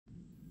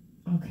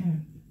Okay.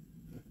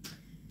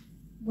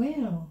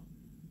 Well,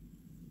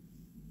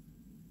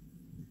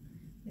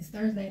 it's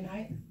Thursday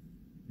night.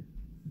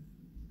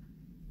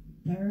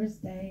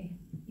 Thursday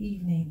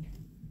evening.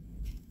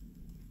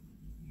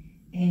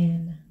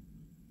 And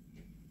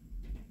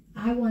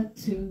I want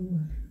to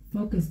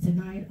focus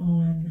tonight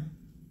on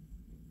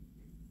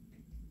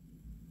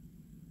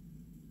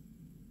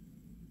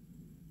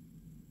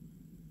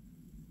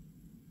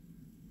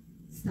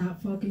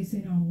stop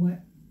focusing on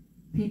what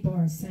people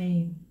are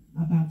saying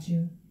about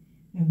you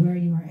and where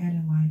you are at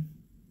in life.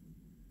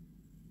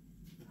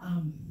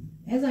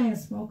 As I have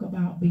spoke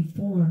about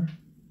before,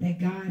 that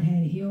God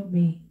had healed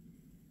me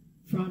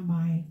from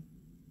my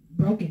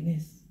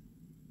brokenness.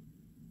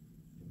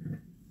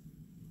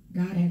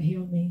 God had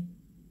healed me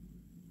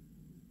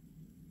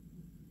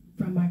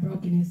from my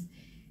brokenness.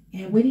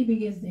 And when he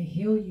begins to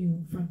heal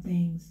you from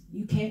things,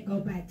 you can't go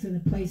back to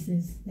the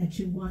places that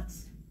you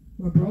once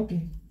were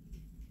broken.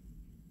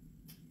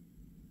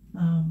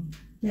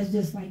 That's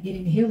just like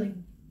getting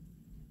healing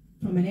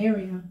from an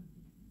area.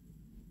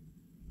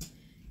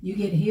 You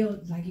get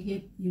healed, like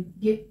you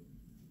get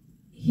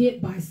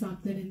hit by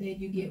something and then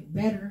you get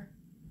better.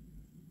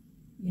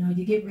 You know,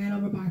 you get ran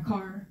over by a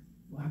car.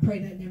 Well, I pray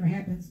that never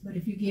happens. But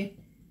if you get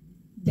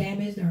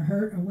damaged or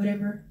hurt or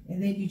whatever,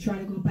 and then you try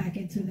to go back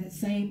into that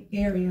same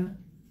area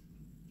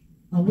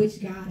of which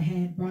God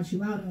had brought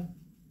you out of,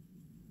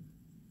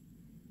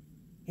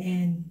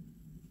 and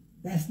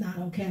that's not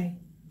okay.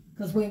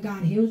 Because when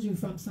God heals you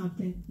from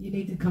something, you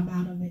need to come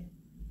out of it.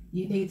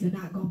 You need to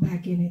not go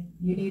back in it.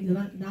 You need to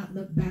not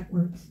look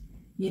backwards.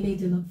 You need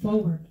to look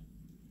forward.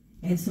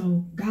 And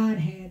so God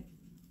had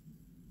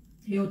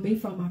healed me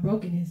from my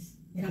brokenness.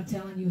 And I'm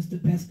telling you, it's the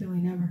best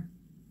feeling ever.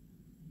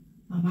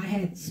 I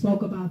had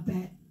spoke about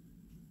that,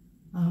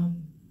 I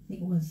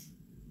think it was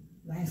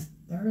last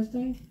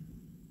Thursday,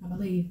 I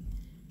believe.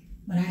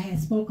 But I had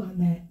spoke on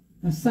that,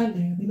 or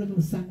Sunday, I believe it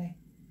was Sunday.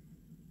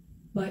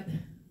 But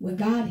when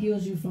God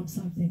heals you from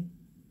something,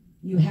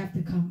 you have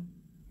to come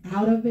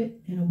out of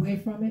it and away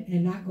from it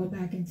and not go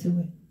back into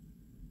it.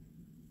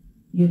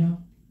 You know?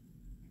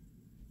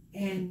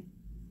 And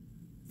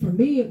for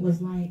me, it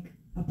was like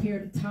a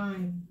period of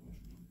time,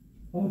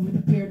 over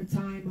the period of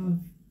time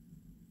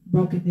of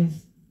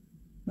brokenness.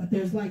 But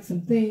there's like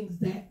some things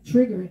that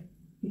trigger it.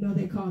 You know,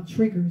 they call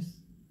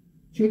triggers.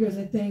 Triggers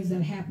are things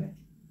that happen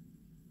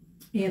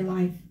in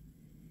life.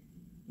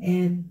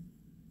 And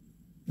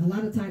a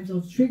lot of times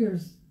those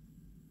triggers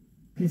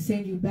can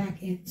send you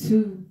back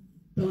into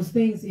those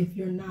things if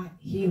you're not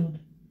healed.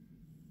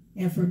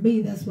 And for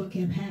me, that's what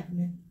kept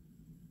happening.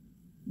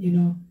 You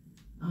know,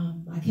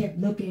 I kept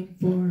looking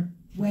for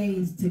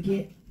ways to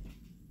get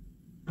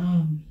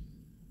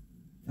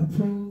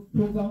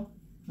approval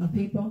of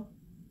people.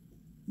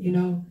 You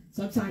know,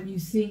 sometimes you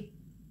seek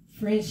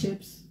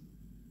friendships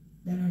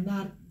that are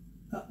not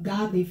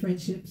godly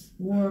friendships,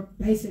 or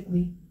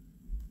basically,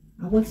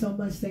 I wouldn't so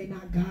much say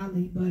not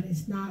godly, but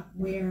it's not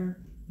where,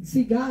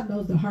 see, God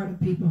knows the heart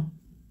of people.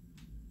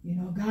 You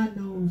know, God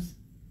knows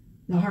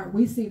the heart.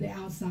 We see the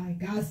outside.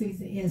 God sees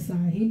the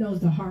inside. He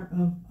knows the heart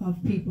of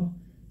people.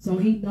 So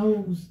he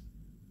knows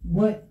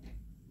what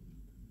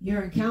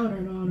you're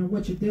encountering on, or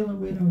what you're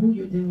dealing with, or who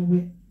you're dealing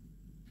with.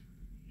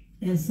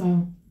 And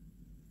so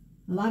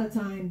a lot of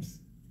times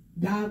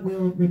God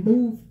will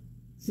remove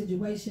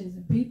situations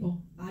and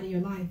people out of your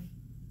life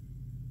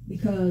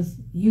because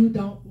you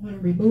don't want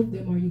to remove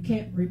them, or you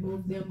can't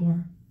remove them,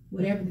 or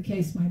whatever the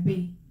case might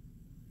be.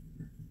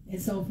 And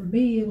so for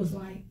me, it was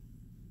like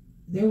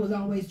there was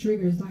always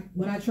triggers. Like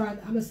when I tried,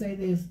 I'm going to say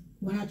this,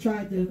 when I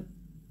tried to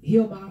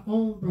heal my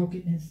own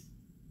brokenness,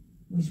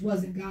 which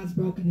wasn't God's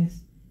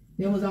brokenness,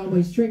 there was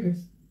always triggers.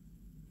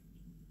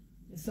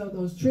 And so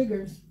those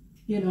triggers,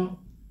 you know,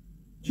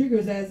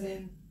 triggers as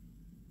in,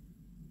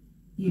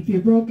 if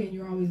you're broken,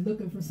 you're always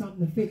looking for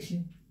something to fix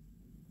you.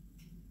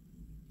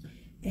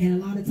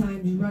 And a lot of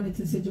times you run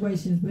into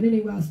situations. But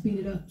anyway, I'll speed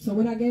it up. So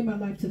when I gave my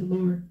life to the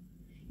Lord,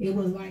 it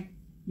was like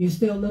you're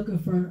still looking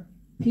for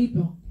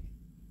people.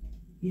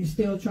 You're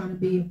still trying to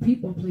be a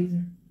people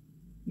pleaser.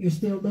 You're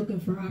still looking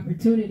for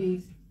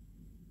opportunities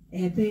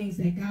and things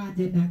that God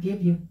did not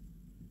give you.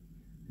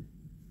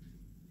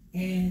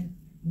 And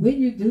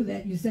when you do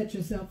that, you set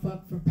yourself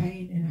up for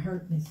pain and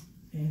hurtness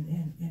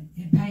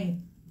and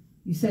pain.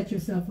 You set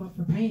yourself up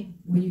for pain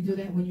when you do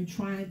that, when you're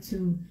trying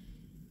to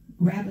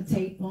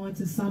gravitate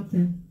onto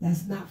something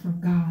that's not from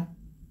God.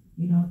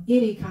 You know,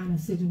 any kind of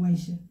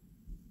situation.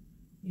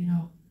 You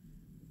know.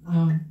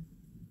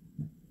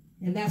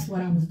 And that's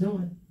what I was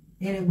doing.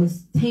 And it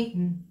was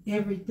tainting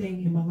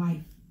everything in my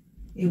life.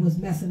 It was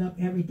messing up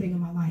everything in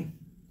my life.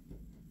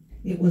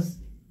 It was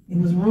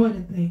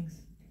ruining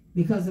things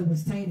because it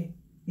was tainted.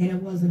 And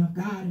it wasn't of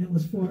God, and it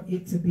was for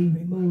it to be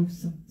removed,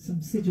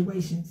 some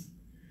situations.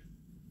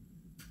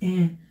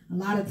 And a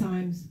lot of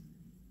times,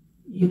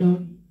 you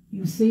know,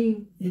 you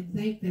seem and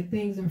think that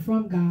things are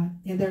from God,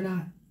 and they're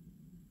not.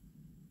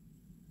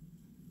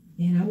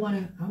 And I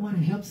want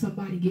to help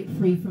somebody get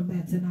free from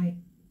that tonight.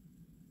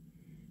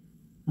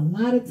 A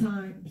lot of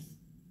times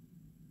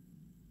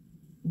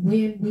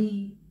when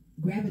we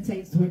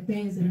gravitates toward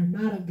things that are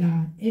not of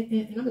God.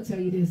 And I'm going to tell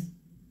you this.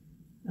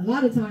 A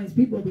lot of times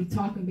people will be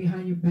talking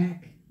behind your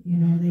back. You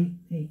know,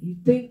 you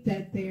think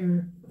that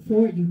they're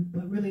for you,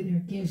 but really they're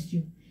against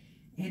you.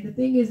 And the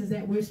thing is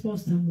that we're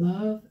supposed to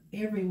love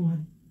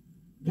everyone.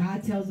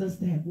 God tells us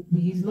that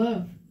he's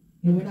love.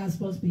 And we're not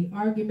supposed to be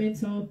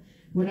argumentative.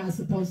 We're not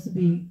supposed to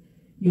be,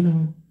 you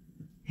know,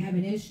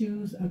 having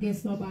issues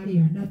against nobody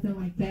or nothing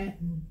like that.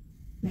 And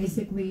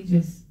basically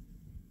just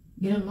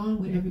get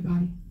along with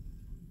everybody.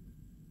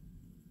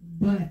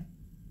 But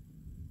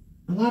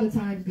a lot of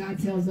times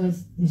God tells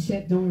us to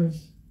shut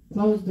doors,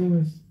 close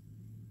doors,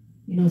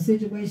 you know,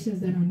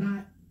 situations that are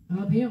not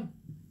of him.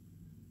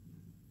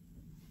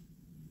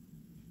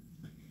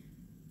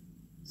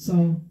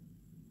 So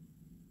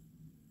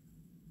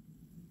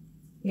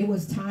it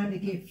was time to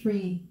get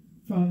free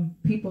from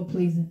people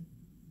pleasing.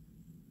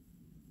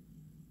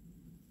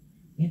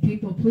 And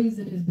people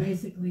pleasing is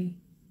basically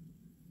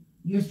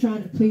you're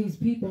trying to please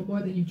people more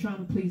than you're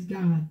trying to please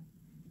God.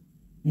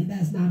 And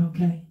that's not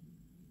okay.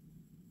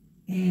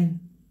 And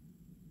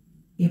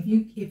if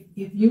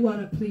you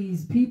want to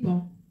please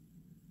people,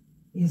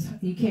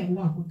 you can't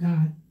walk with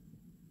God.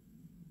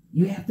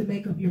 You have to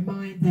make up your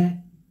mind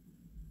that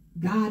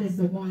God is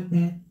the one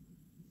that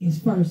is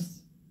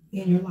first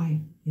in your life.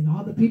 And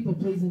all the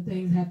people-pleasing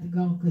things have to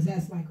go because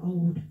that's like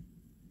old.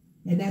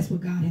 And that's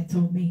what God had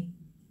told me.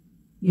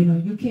 You know,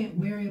 you can't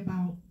worry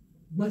about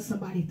what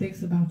somebody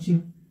thinks about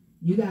you.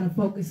 You got to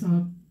focus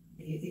on,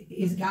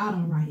 is God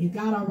all right? Is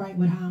God all right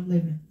with how I'm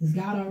living? Is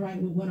God all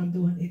right with what I'm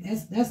doing?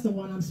 That's the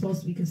one I'm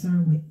supposed to be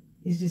concerned with.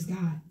 It's just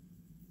God.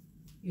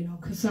 You know,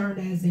 concerned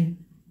as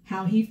in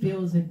how he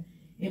feels and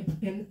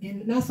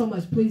not so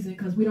much pleasing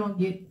because we don't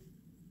get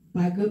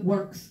by good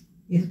works.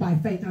 It's by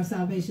faith. Our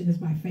salvation is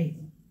by faith.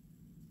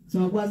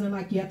 So it wasn't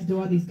like you have to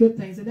do all these good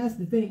things. And that's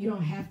the thing. You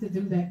don't have to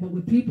do that. But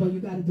with people, you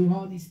got to do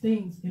all these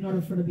things in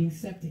order for it to be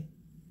accepted.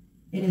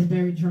 And it's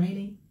very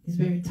draining. It's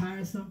very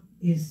tiresome.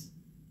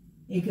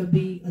 It could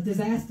be a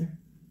disaster.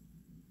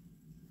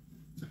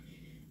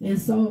 And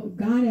so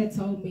God had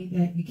told me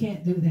that you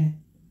can't do that.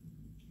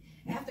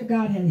 After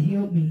God had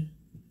healed me,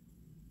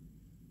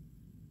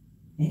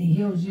 and he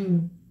heals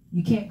you,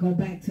 you can't go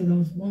back to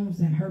those wounds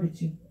that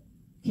hurted you.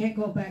 You can't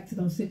go back to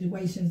those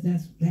situations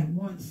that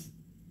once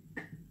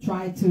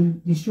tried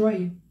to destroy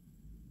you.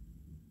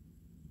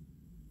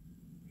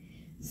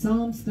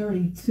 Psalms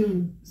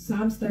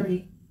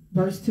 30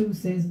 verse 2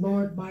 says,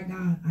 Lord my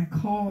God, I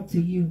called to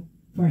you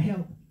for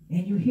help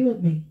and you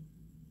healed me.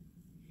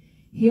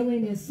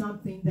 Healing is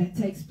something that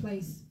takes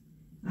place.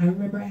 I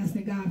remember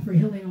asking God for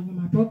healing over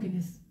my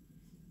brokenness.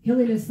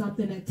 Healing is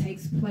something that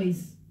takes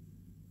place.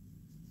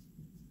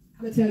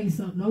 I'm going to tell you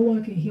something. No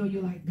one can heal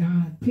you like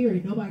God,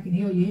 period. Nobody can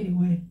heal you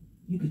anyway.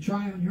 You could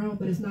try on your own,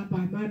 but it's not by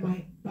my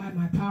might, by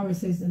my power,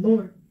 says the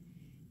Lord.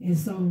 And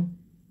so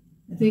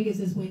the thing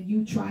is when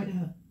you try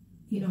to,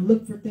 you know,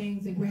 look for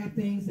things and grab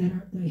things that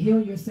are to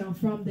heal yourself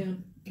from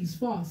them, it's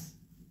false.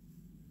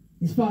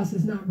 It's false.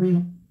 It's not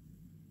real.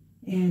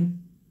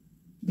 And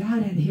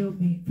God had healed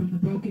me from the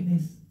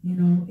brokenness. You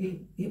know,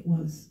 it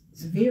was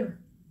severe.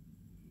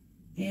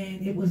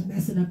 And it was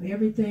messing up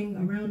everything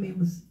around me.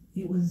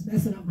 It was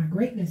messing up my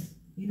greatness,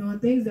 you know,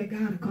 and things that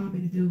God had called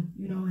me to do,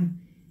 you know,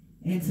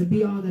 and to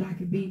be all that I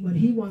could be, what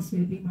he wants me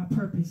to be, my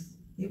purpose.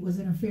 It was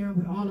interfering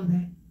with all of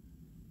that.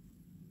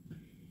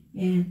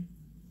 And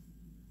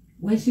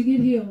once you get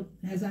healed,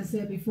 as I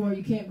said before,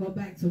 you can't go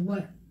back to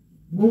what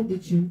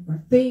wounded you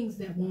or things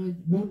that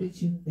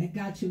wounded you, that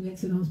got you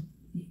into those,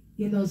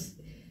 and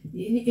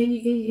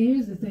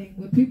here's the thing,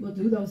 when people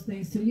do those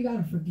things too, you got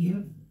to forgive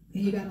and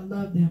you got to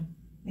love them.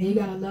 And you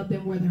got to love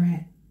them where they're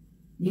at.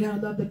 You got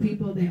to love the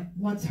people that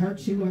once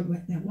hurt you or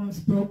that once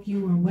broke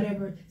you or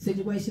whatever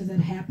situations that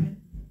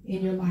happened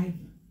in your life.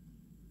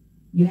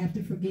 You have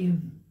to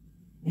forgive.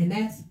 And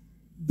that's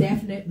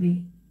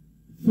definitely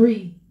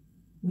free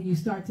when you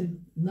start to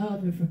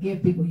love and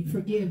forgive people. You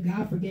forgive.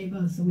 God forgave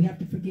us, so we have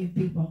to forgive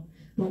people.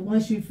 But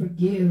once you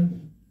forgive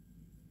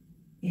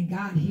and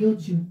God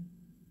healed you,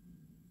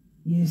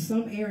 there's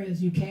some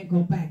areas you can't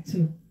go back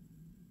to.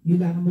 You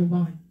got to move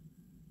on.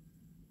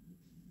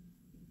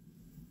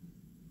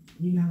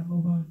 You got to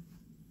move on.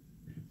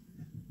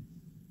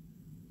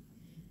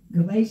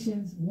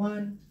 Galatians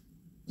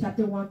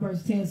chapter 1,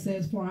 verse 10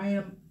 says, For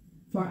I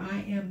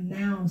am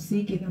now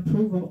seeking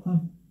approval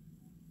of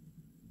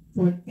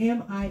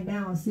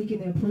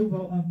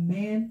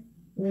man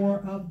or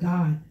of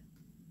God?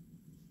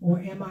 Or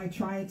am I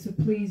trying to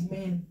please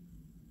man?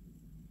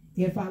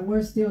 If I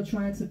were still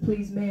trying to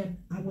please man,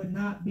 I would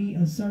not be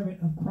a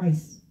servant of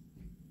Christ.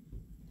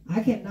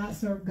 I cannot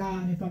serve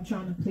God if I'm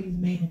trying to please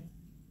man.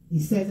 He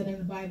says it in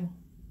the Bible.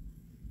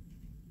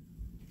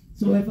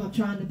 So if I'm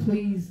trying to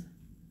please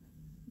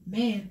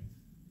man,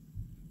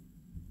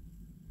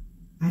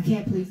 I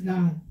can't please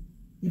God.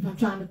 If I'm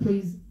trying to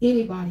please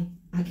anybody,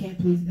 I can't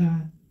please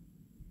God.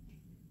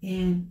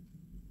 And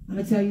I'm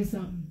going to tell you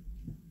something.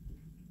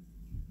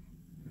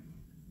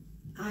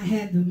 I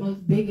had the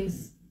most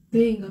biggest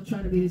thing of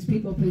trying to be this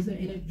people pleaser,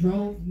 and it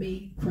drove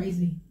me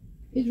crazy.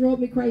 It drove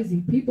me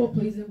crazy. People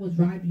pleasing will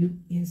drive you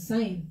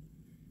insane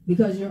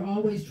because you're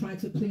always trying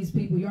to please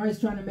people. You're always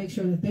trying to make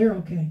sure that they're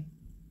okay.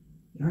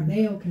 Are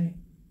they okay?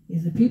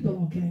 Is the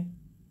people okay?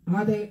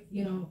 Are they,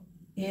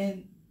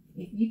 and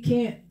you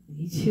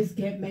just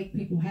can't make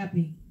people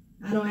happy.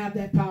 I don't have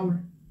that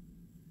power.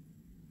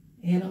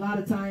 And a lot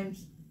of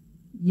times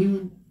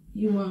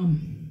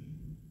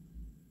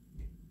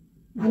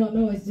I don't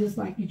know, it's just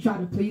like you try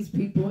to please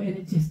people and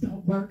it just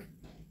don't work.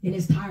 And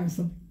it's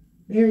tiresome.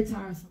 Very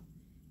tiresome.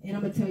 And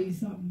I'm going to tell you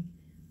something.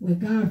 When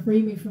God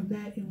freed me from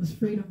that, it was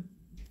freedom.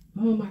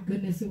 Oh my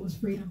goodness, it was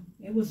freedom.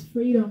 It was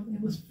freedom.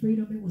 It was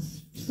freedom. It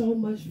was so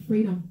much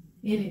freedom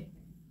in it.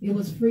 It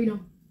was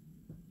freedom.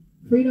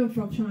 Freedom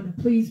from trying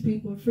to please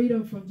people.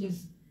 Freedom from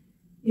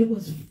it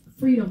was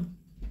freedom.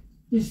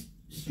 Just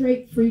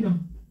straight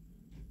freedom.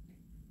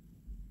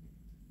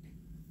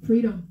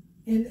 Freedom.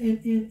 And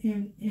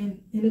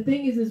the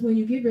thing is when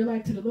you give your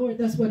life to the Lord,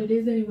 that's what it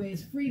is anyway.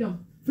 It's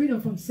freedom.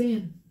 Freedom from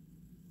sin.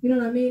 You know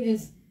what I mean?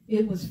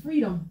 It was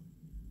freedom.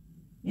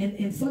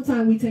 And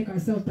sometimes we take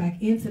ourselves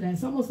back into that.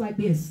 It's almost like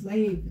being a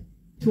slave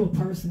to a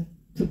person,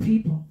 to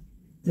people,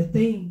 to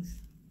things.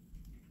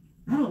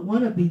 I don't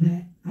want to be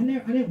that. I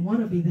didn't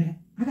want to be that.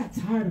 I got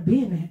tired of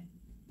being that.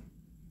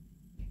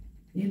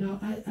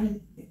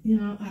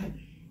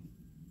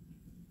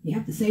 You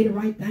have to say the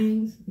right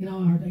things,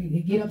 or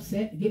they get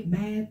upset, get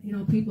mad,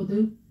 people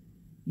do.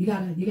 You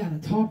gotta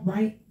talk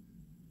right.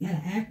 You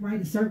gotta act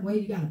right a certain way.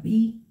 You gotta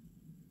be.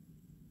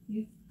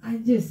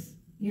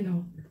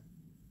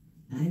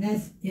 And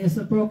it's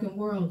a broken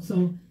world.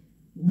 So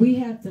we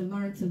have to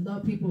learn to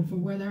love people for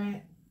where they're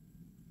at.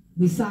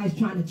 Besides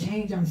trying to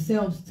change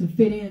ourselves to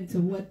fit into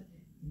what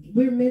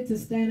we're meant to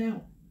stand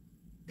out.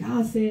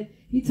 God said,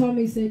 he told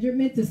me, you're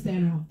meant to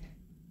stand out.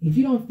 If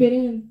you don't fit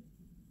in,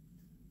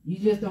 you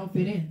just don't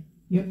fit in.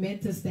 You're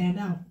meant to stand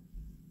out.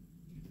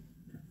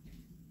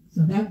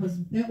 So that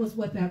was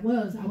what that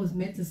was. I was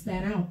meant to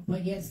stand out,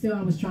 but yet still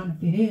I was trying to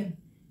fit in,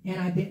 and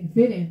I didn't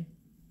fit in.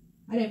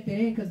 I didn't fit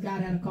in because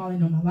God had a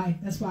calling on my life.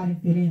 That's why I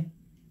didn't fit in.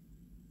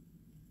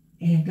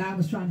 And God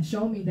was trying to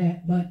show me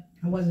that, but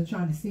I wasn't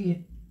trying to see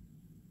it.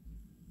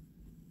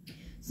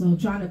 So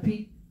trying to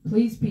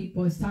please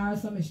people is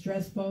tiresome, it's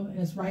stressful, and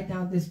it's right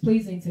down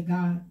displeasing to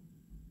God.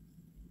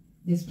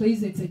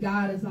 Displeasing to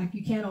God is like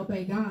you can't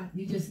obey God.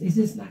 It's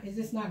just not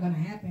going to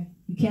happen.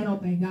 You can't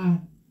obey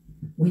God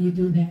when you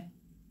do that.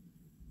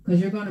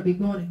 Because you're going to be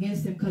going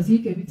against him, because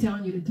he could be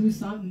telling you to do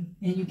something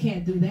and you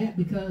can't do that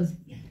because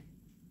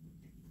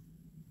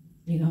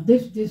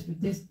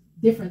this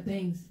different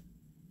things.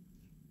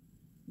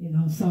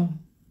 So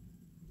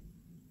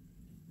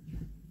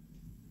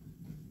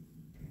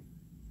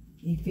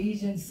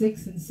Ephesians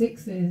 6:6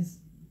 says,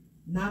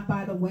 not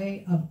by the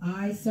way of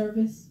eye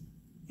service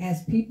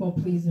as people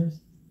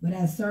pleasers, but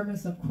as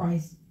servants of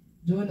Christ,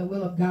 doing the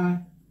will of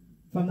God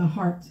from the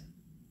heart.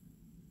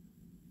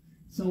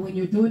 So when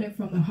you're doing it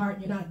from the heart,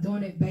 you're not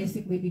doing it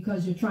basically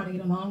because you're trying to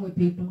get along with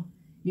people.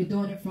 You're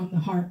doing it from the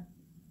heart.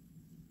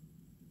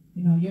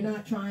 You're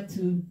not trying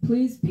to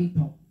please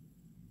people,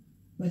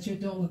 but you're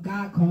doing what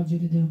God called you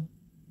to do.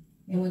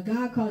 And when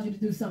God calls you to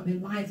do something,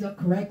 it lines up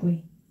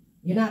correctly.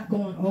 You're not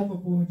going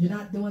overboard. You're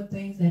not doing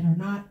things that are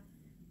not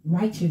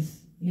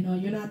righteous.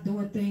 You're not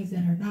doing things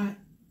that are not,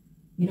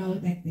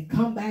 that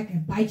come back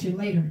and bite you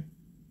later.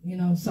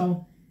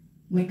 So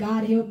when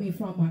God healed me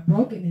from my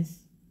brokenness,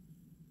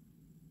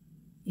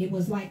 it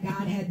was like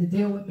God had to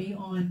deal with me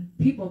on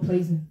people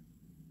pleasing.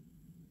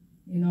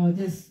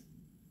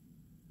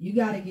 You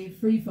got to get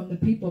free from the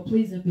people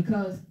pleasing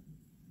because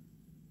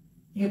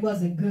it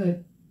wasn't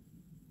good.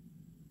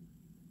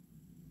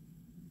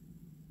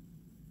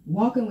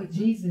 Walking with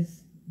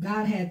Jesus,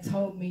 God had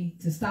told me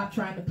to stop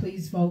trying to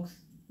please folks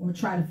or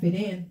try to fit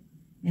in,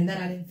 and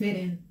that I didn't fit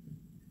in.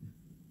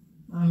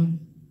 And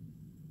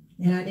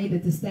I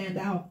needed to stand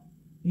out,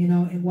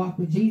 and walk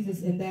with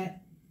Jesus in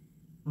that.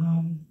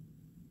 And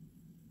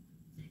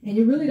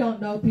you really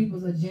don't know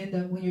people's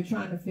agenda when you're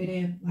trying to fit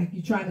in. Like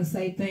you're trying to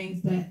say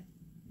things that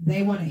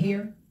they want to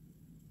hear.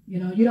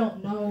 You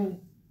don't know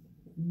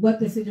what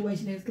the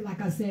situation is.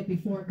 Like I said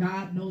before,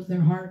 God knows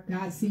their heart.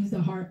 God sees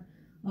the heart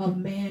of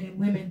man and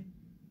women.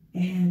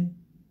 And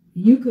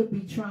you could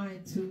be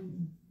trying to,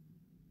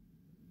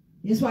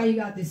 that's why you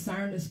got to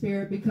discern the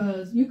spirit,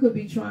 because you could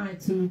be trying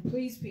to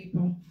please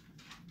people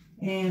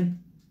and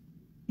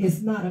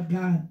it's not of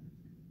God.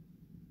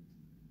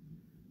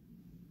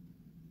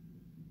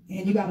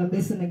 And you got to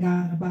listen to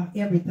God about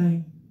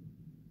everything.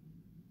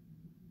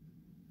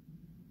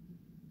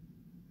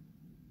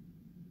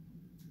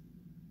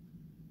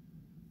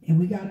 And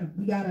we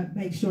gotta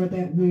make sure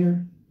that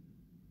we're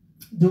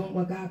doing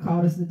what God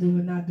called us to do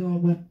and not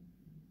doing what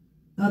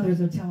others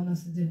are telling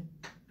us to do.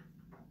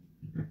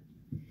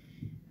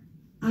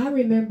 I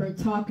remember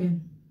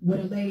talking with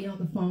a lady on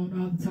the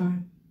phone all the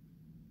time.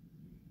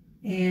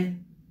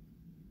 And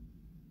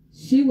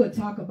she would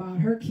talk about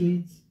her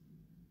kids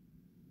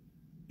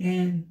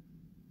and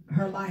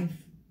her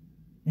life.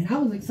 And I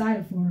was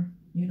excited for her.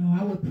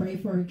 I would pray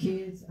for her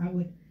kids. I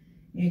would,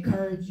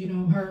 encourage,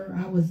 her.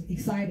 I was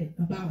excited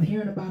about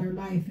hearing about her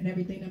life and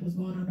everything that was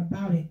going on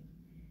about it,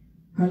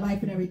 her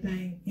life and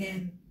everything.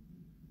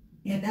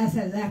 And that's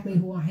exactly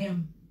who I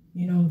am.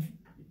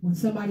 When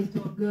somebody's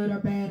doing good or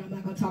bad, I'm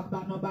not going to talk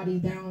about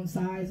nobody's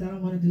downsides. I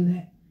don't want to do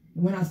that.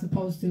 We're not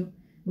supposed to.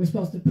 We're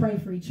supposed to pray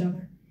for each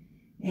other.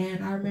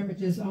 And I remember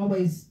just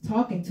always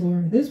talking to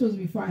her. This was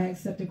before I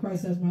accepted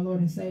Christ as my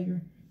Lord and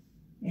Savior.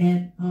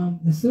 And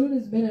the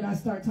soonest minute I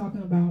start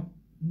talking about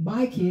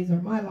my kids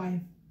or my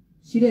life,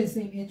 she didn't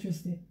seem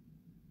interested.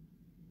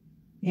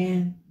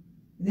 And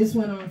this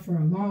went on for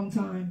a long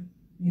time,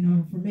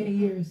 for many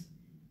years.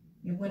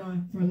 It went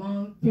on for a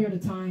long period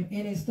of time.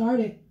 And it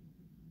started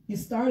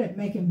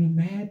making me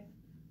mad.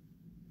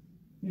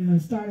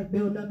 It started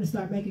building up and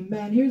started making me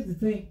mad. Here's the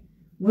thing.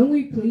 When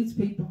we please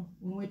people,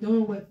 when we're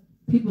doing what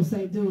people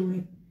say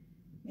do,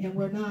 and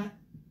we're not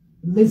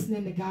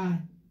listening to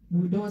God,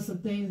 and we're doing some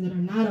things that are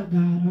not of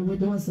God, or we're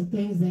doing some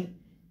things that,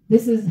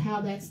 this is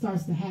how that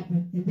starts to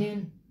happen. And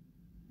then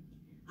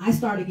I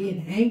started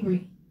getting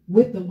angry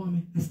with the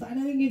woman. I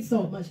didn't get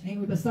so much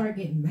angry, but started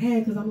getting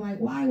mad because I'm like,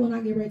 why when I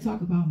get ready to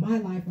talk about my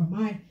life or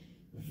my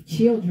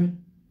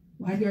children,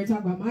 why I get ready to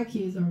talk about my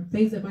kids or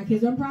things that my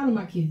kids, I'm proud of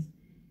my kids.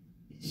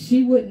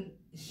 She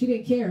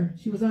didn't care.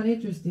 She was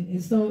uninterested.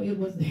 And so it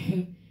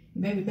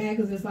made me mad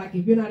because it's like,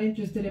 if you're not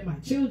interested in my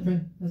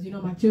children, because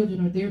my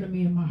children are dear to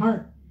me in my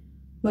heart,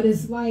 but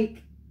it's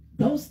like,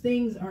 those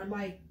things are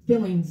like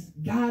feelings.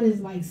 God is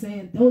like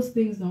saying, those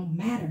things don't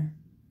matter.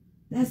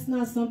 That's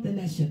not something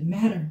that should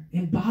matter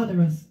and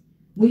bother us.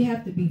 We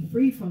have to be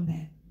free from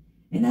that.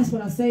 And that's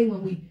what I say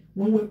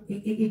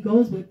it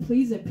goes with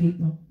pleasing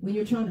people. When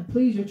you're trying to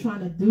please, you're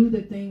trying to do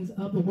the things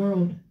of the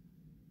world.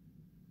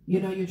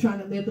 You're trying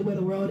to live the way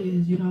the world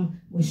is.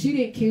 When she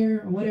didn't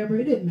care or whatever,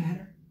 it didn't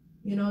matter.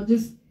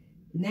 Just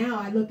now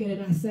I look at it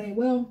and I say,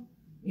 well,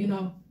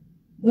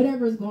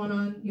 whatever's going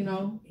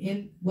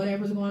on,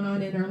 whatever's going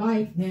on in her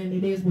life, then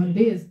it is what it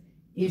is.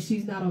 If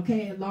she's not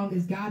okay, as long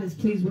as God is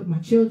pleased with my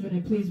children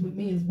and pleased with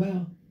me as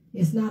well.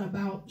 It's not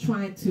about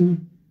trying to,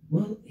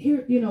 well,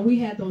 here, we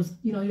had those,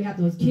 you have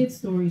those kid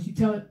stories. You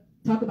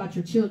talk about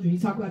your children, you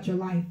talk about your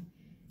life.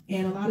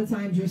 And a lot of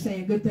times you're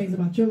saying good things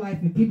about your life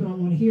and people don't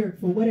want to hear it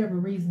for whatever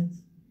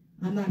reasons.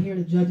 I'm not here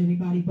to judge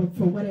anybody, but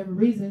for whatever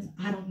reasons,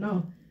 I don't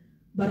know.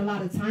 But a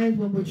lot of times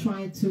when we're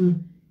trying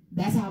to,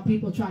 that's how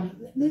people try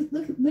to,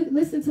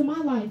 listen to my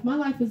life. My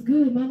life is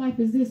good. My life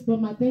is this. But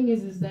my thing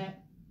is that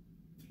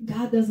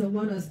God doesn't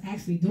want us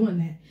actually doing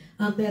that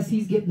unless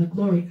he's getting the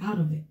glory out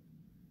of it.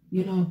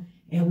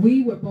 And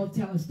we were both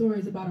telling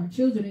stories about our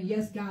children. And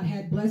yes, God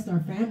had blessed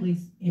our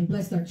families and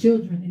blessed our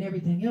children and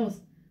everything else.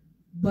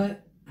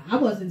 But I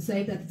wasn't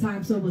saved at the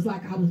time. So it was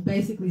like I was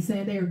basically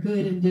saying they were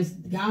good and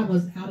just God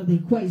was out of the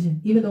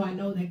equation, even though I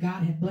know that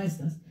God had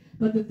blessed us.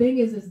 But the thing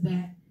is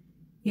that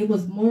it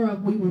was more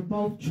of we were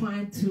both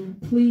trying to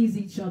please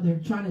each other,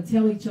 trying to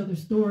tell each other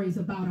stories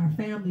about our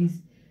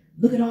families.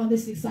 Look at all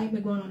this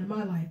excitement going on in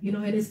my life. And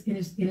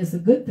it's a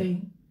good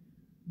thing,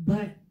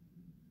 but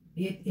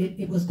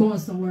it was going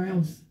somewhere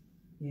else.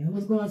 Yeah, it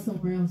was going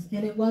somewhere else.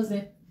 And it was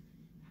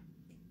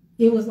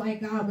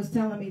like God was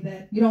telling me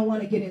that you don't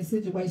want to get in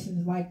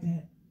situations like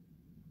that.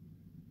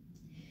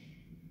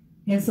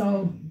 And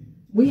so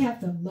we have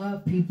to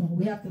love people.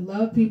 We have to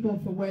love people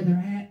for where they're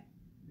at.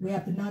 We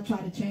have to not try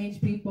to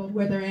change people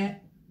where they're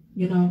at.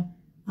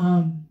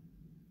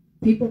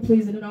 People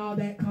pleasing and all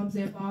that comes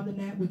involved in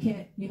that. We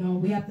can't,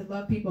 we have to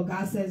love people.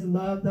 God says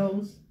love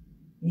those.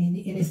 And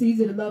it's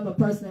easy to love a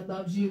person that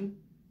loves you.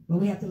 But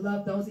we have to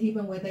love those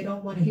even when they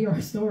don't want to hear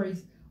our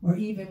stories or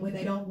even when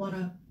they don't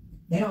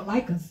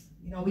like us.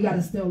 We got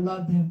to still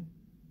love them.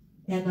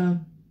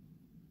 And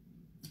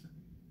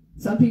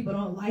some people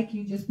don't like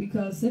you just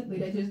because simply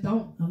they just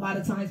don't. A lot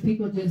of times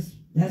people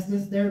that's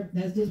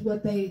just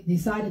what they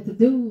decided to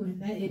do, and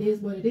that it is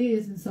what it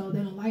is, and so they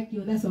don't like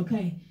you, and that's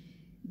okay.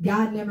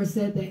 God never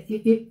said that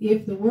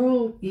if the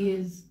world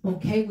is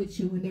okay with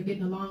you and they're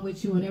getting along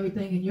with you and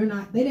everything and you're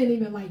not, they didn't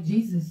even like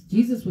Jesus.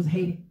 Jesus was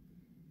hated.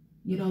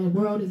 The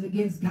world is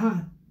against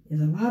God.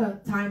 There's a lot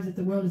of times that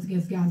the world is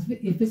against God.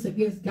 If it's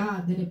against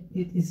God, then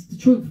it's the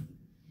truth.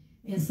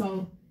 And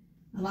so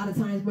a lot of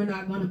times we're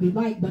not going to be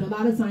liked, but a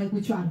lot of times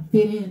we try to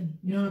fit in.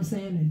 You know what I'm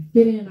saying? And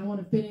fit in. I want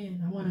to fit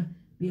in. I want to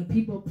be a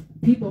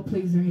people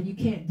pleaser, and you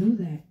can't do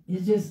that.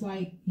 It's just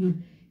like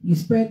you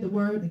spread the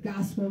word, the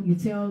gospel. You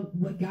tell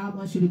what God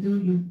wants you to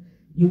do.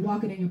 You're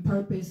walking in your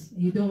purpose.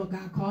 And you're doing what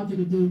God called you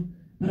to do.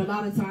 But a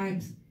lot of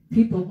times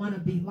people want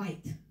to be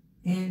liked,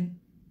 and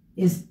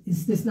it's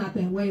just not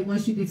that way.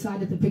 Once you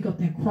decided to pick up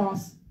that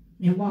cross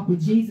and walk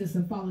with Jesus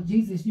and follow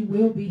Jesus, you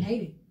will be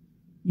hated.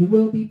 You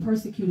will be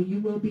persecuted. You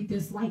will be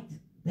disliked.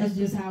 That's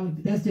just how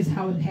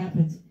it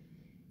happens.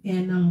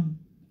 And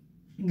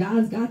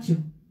God's got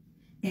you.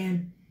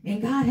 And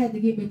God had to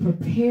get me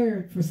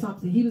prepared for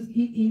something.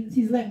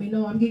 He's letting me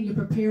know I'm getting you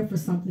prepared for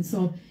something.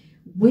 So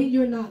when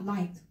you're not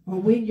liked or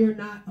when you're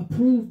not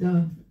approved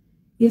of,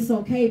 it's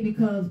okay,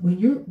 because when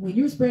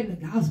you're spreading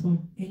the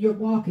gospel and you're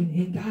walking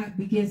and God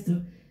begins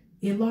to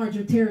enlarge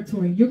your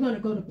territory, you're going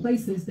to go to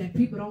places that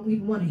people don't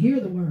even want to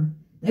hear the word.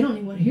 They don't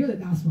even want to hear the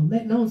gospel.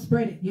 Let no one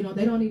spread it. You know,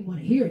 they don't even want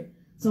to hear it.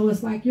 So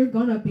it's like you're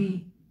going to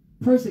be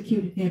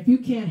persecuted. And if you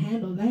can't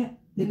handle that,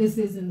 then this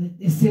isn't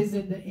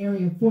the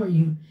area for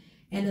you.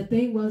 And the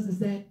thing was is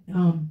that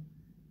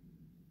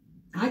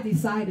I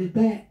decided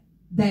that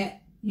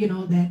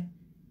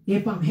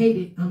if I'm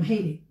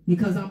hated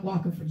because I'm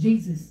walking for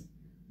Jesus.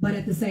 But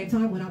at the same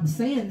time, when I was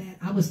saying that,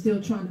 I was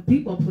still trying to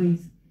people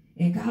please.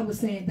 And God was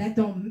saying it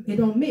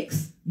don't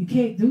mix. You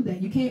can't do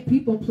that. You can't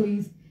people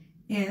please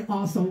and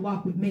also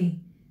walk with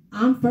me.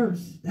 I'm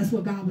first. That's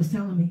what God was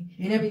telling me.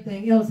 And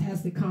everything else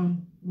has to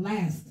come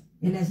last.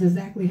 And that's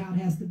exactly how it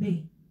has to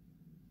be.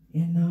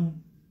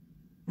 And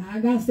I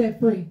got set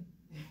free.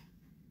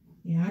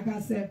 Yeah, I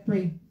got set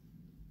free.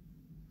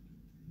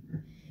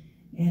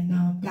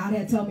 And God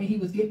had told me he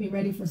was getting me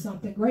ready for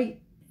something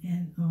great.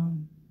 And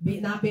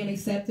not being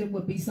accepted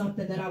would be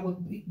something that I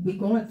would be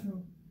going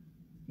through.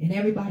 And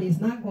everybody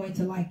is not going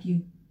to like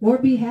you or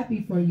be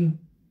happy for you.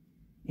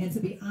 And to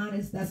be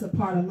honest, that's a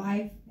part of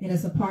life, and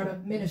it's a part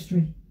of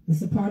ministry.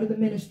 It's a part of the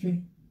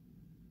ministry.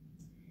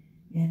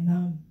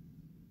 And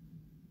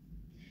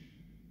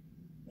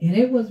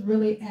it was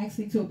really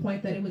actually to a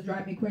point that it was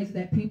driving me crazy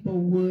that people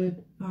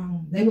would,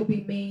 they would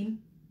be mean.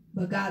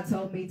 But God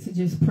told me to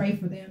just pray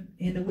for them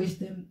and to wish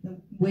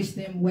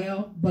them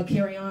well, but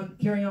carry on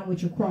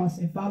with your cross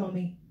and follow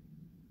me,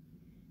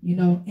 you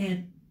know,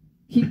 and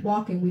keep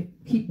walking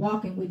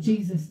with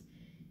Jesus.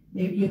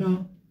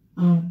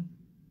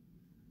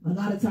 A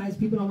lot of times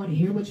people don't want to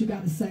hear what you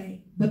got to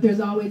say, but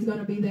there's always going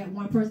to be that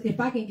one person. If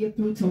I can get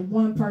through to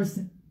one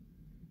person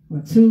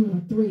or two or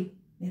three,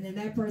 and then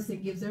that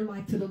person gives their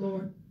life to the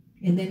Lord,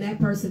 and then that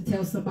person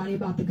tells somebody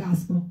about the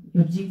gospel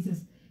of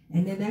Jesus,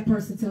 and then that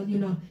person tells,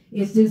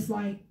 it's just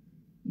like,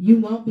 you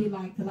won't be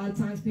liked. A lot of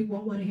times people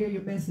won't want to hear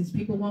your message.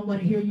 People won't want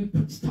to hear you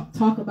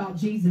talk about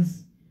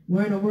Jesus.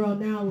 We're in a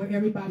world now where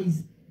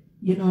everybody's,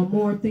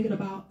 more thinking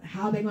about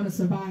how they're going to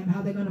survive,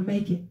 how they're going to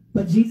make it.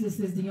 But Jesus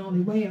is the only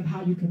way of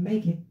how you can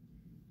make it.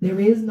 There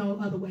is no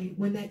other way.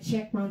 When that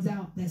check runs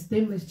out, that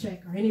stimulus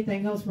check or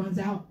anything else runs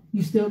out,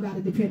 you still got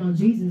to depend on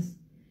Jesus.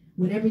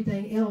 When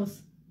everything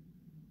else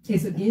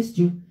is against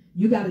you,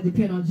 you got to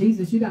depend on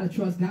Jesus. You got to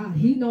trust God.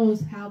 He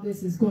knows how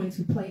this is going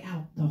to play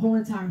out, the whole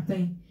entire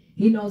thing.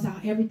 He knows how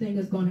everything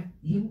is going to,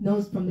 he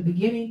knows from the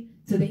beginning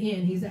to the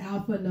end. He's the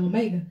Alpha and the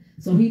Omega.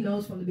 So he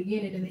knows from the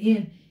beginning and the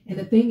end. And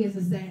the thing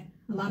is that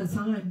a lot of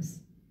times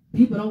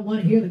people don't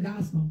want to hear the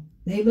gospel.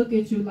 They look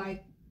at you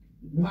like,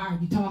 why are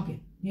you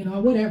talking?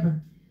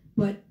 Whatever.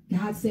 But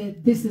God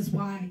said, this is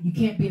why you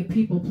can't be a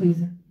people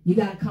pleaser. You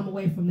got to come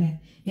away from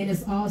that. And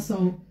it's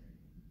also,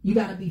 you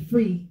got to be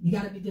free. You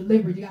got to be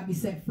delivered. You got to be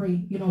set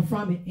free,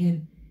 from it.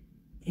 And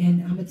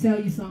I'm going to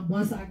tell you something.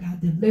 Once I got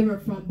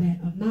delivered from that,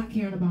 of not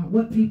caring about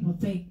what people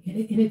think,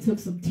 and it took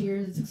some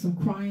tears, it took some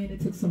crying,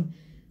 it took some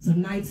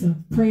nights of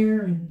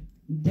prayer and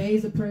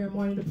days of prayer,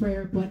 morning of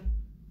prayer, but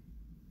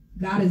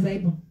God is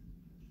able.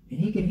 And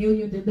he can heal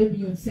you and deliver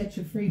you and set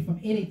you free from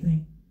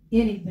anything.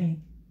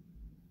 Anything.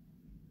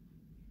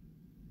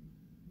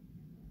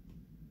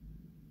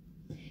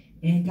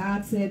 And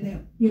God said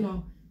that,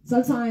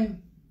 sometimes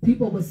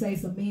people would say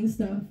some mean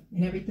stuff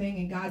and everything,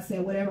 and God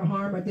said whatever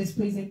harm or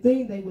displeasing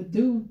thing they would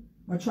do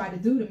or try to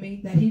do to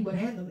me, that he would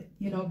handle it.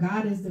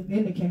 God is the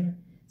vindicator.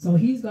 So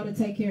he's going to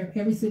take care of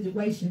every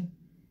situation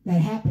that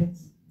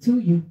happens to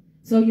you.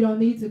 So you don't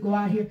need to go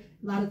out here.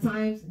 A lot of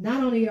times,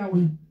 not only are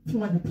we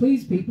wanting to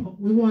please people,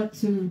 we want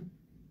to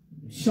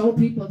show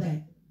people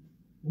that,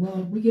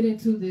 well, we get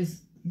into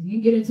this, you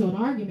can get into an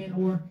argument,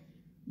 or,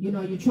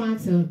 you're trying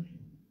to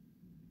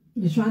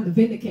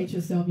vindicate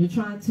yourself. You're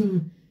trying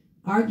to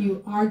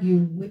argue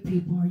with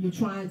people, or you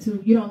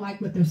don't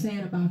like what they're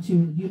saying about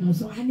you,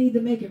 so I need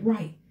to make it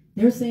right.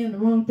 They're saying the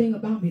wrong thing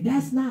about me.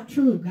 That's not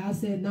true. God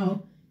said,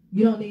 no,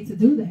 you don't need to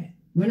do that.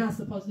 We're not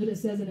supposed to do this.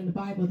 It says it in the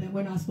Bible that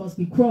we're not supposed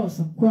to be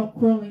quarrelsome,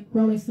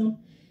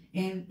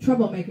 and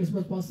troublemakers.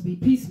 We're supposed to be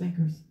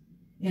peacemakers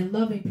and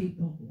loving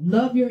people.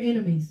 Love your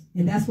enemies.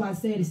 And that's why I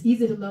said it's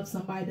easy to love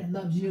somebody that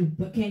loves you,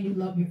 but can you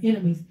love your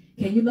enemies?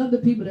 Can you love the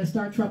people that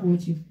start trouble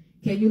with you?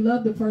 Can you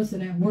love the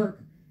person at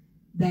work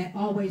that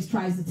always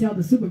tries to tell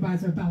the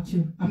supervisor about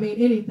you? I mean,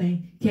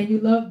 anything. Can you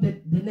love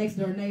the next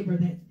door neighbor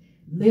that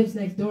lives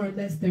next door and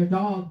lets their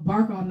dog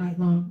bark all night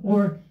long?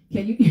 Or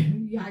can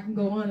you, I can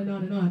go on and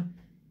on and on.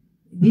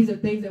 These are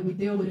things that we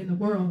deal with in the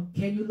world.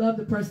 Can you love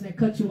the person that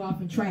cuts you off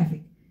in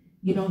traffic?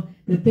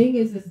 The thing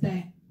is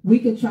that we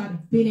can try to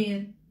fit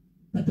in,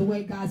 but the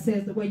way God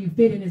says the way you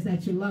fit in is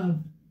that you love.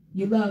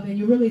 You love, and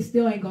you really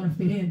still ain't going to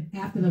fit in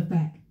after the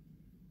fact.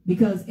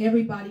 Because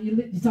everybody,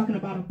 you're talking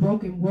about a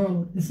broken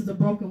world. This is a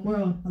broken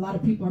world. A lot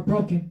of people are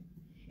broken.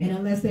 And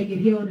unless they get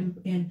healed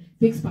and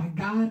fixed by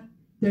God,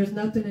 there's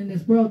nothing in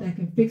this world that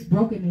can fix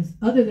brokenness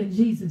other than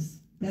Jesus.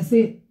 That's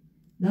it.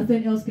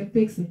 Nothing else can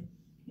fix it.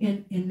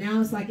 And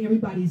now it's like a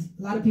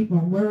lot of people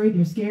are worried,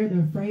 they're scared,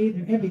 they're afraid,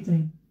 they're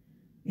everything.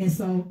 And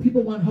so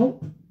people want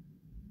hope.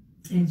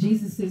 And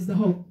Jesus is the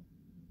hope.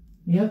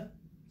 Yep.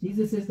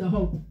 Jesus is the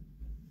hope.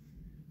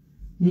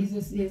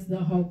 Jesus is the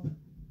hope.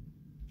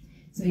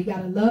 So you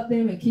got to love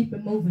them and keep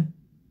it moving.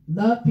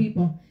 Love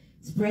people.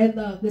 Spread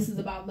love. This is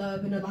about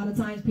love. And a lot of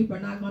times people are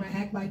not going to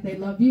act like they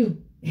love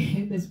you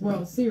in this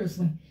world,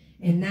 seriously.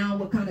 And now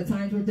what kind of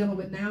times we're dealing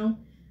with now,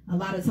 a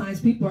lot of times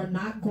people are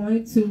not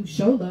going to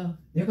show love.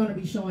 They're going to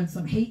be showing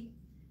some hate.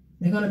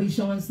 They're going to be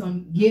showing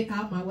some get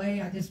out my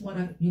way. I just want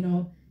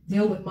to,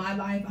 deal with my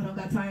life. I don't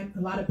got time.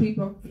 A lot of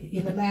people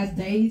in the last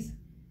days,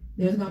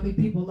 there's going to be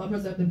people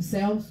lovers of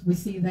themselves. We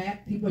see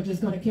that. People are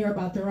just going to care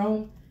about their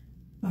own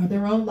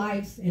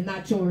lives and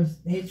not yours.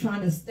 They're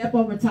trying to step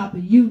over top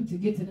of you to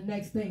get to the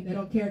next thing. They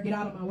don't care. Get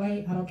out of my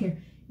way. I don't care.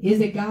 Is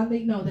it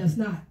godly? No, that's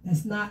not.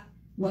 That's not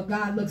what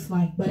God looks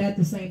like. But at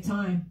the same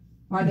time,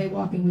 are they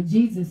walking with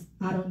Jesus?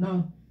 I don't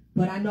know.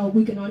 But I know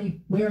we can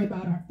only worry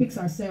about fix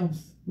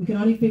ourselves. We can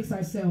only fix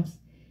ourselves.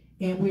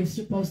 And we're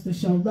supposed to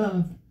show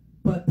love.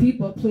 But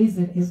people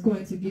pleasing is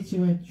going to get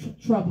you in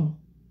trouble.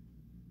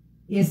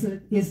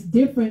 It's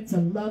different to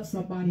love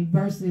somebody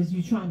versus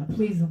you trying to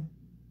please them.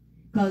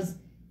 Because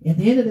at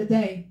the end of the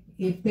day,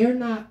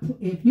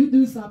 if you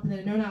do something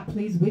and they're not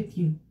pleased with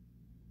you,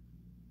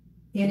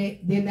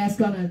 then that's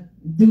going to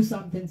do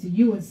something to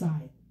you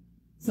inside.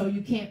 So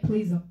you can't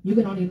please them. You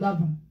can only love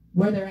them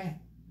where they're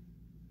at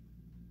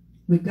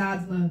with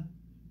God's love.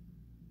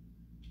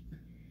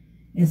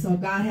 And so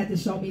God had to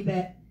show me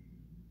that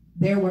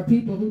there were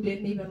people who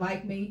didn't even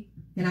like me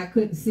and I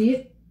couldn't see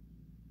it.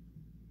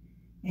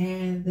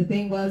 And the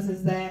thing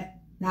is that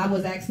I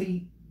was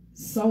actually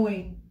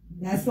sowing.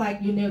 That's like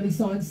you're nearly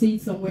sowing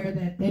seeds somewhere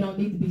that they don't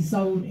need to be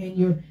sowed, and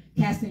you're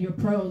casting your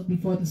pearls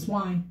before the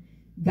swine.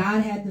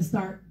 God had to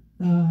start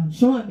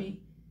showing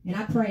me, and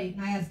I prayed,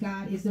 and I asked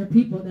God, is there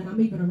people that I'm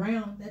even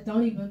around that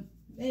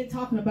they're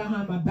talking about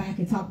behind my back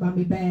and talk about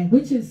me bad,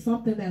 which is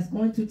something that's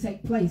going to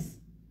take place.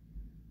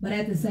 But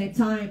at the same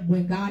time,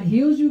 when God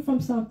heals you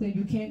from something,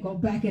 you can't go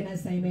back in that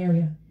same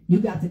area. You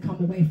got to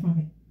come away from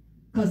it.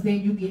 Because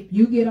then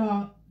you get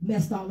all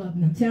messed all up.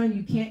 And I'm telling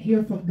you can't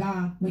hear from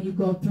God when you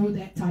go through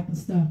that type of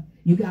stuff.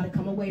 You got to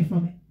come away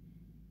from it.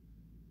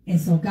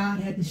 And so God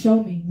had to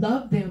show me,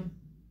 love them,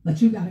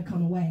 but you got to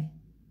come away.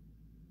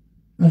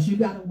 Because you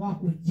got to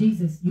walk with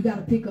Jesus. You got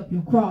to pick up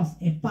your cross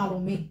and follow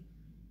me.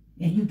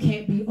 And you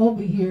can't be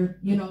over here,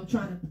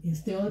 trying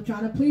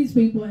to please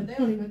people, and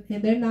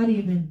they're not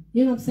even,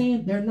 what I'm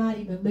saying? They're not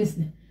even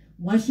listening.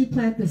 Once you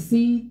plant the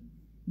seed,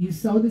 you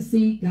sow the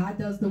seed, God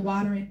does the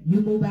watering,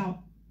 you move out.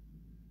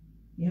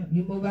 Yeah,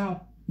 you move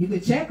out. You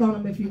could check on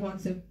them if you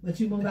want to, but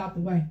you move out the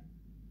way.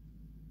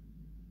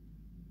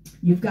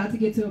 You've got to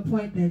get to a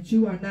point that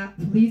you are not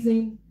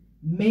pleasing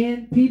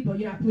people.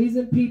 You're not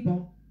pleasing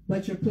people,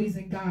 but you're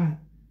pleasing God.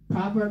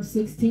 Proverbs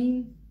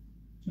 16,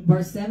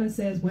 verse 7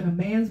 says, when a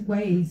man's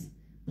ways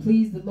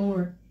please the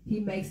Lord, he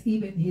makes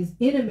even his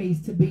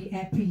enemies to be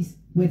at peace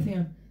with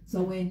him.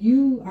 So when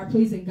you are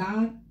pleasing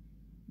God,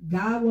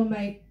 God will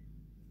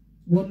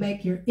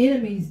make your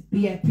enemies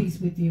be at peace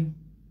with you.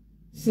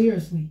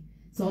 Seriously.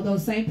 So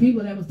those same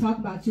people that was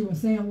talking about you or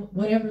saying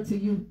whatever to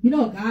you,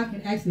 God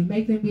can actually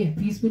make them be at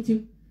peace with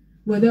you.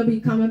 Where they'll be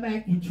coming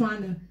back and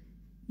trying to,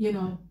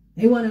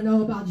 they want to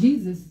know about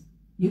Jesus.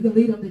 You can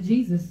lead them to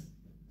Jesus.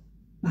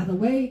 By the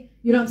way,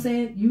 you know what I'm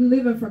saying? You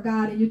living for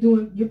God and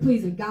you're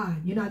pleasing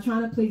God. You're not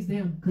trying to please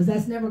them, because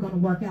that's never going to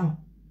work out.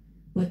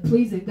 But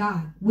pleasing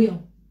God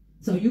will.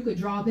 So you could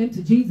draw them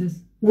to Jesus,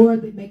 or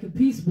make a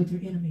peace with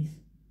your enemies.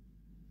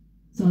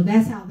 So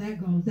that's how that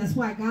goes. That's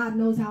why God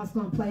knows how it's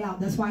going to play out.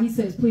 That's why he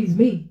says, please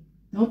me.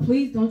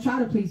 Don't try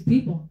to please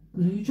people.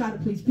 Because when you try to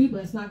please people,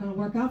 it's not going to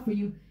work out for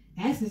you.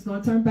 Actually, it's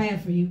going to turn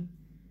bad for you.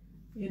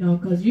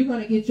 Because you're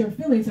going to get your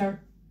feelings hurt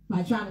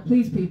by trying to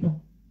please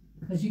people.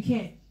 Because you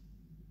can't.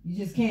 You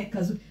just can't,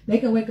 because they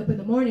can wake up in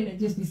the morning and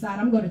just decide,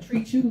 I'm going to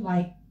treat you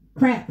like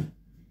crap.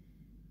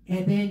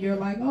 And then you're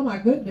like, oh my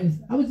goodness,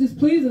 I was just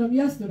pleasing them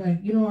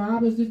yesterday. Or I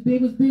was just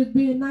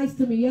being nice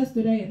to me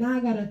yesterday, and now I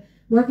got to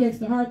work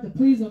extra hard to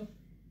please them.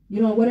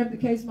 Whatever the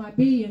case might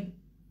be. And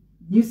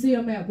you see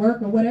them at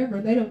work or whatever,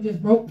 and they don't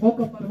just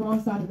woke up on the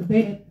wrong side of the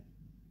bed.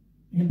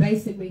 And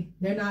basically,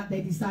 they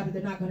decided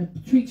they're not going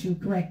to treat you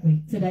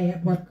correctly today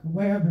at work or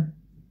wherever.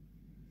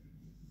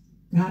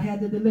 God had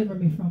to deliver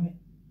me from it.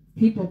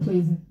 People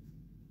pleasing.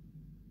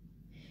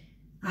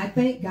 I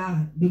thank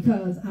God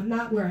because I'm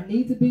not where I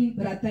need to be,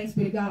 but I thanks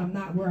be to God I'm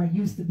not where I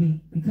used to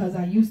be, because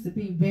I used to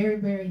be very,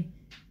 very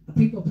a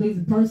people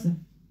pleasing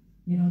person.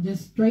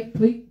 Just straight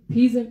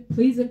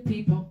pleasing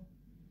people.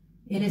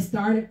 And it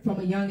started from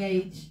a young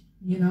age.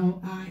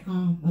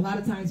 A lot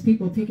of times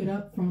people pick it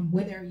up from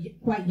when they're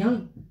quite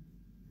young.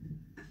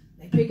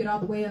 They pick it all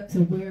the way up to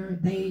where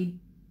they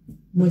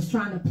was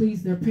trying to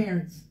please their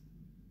parents.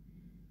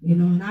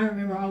 And I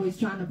remember always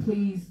trying to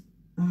please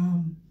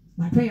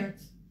my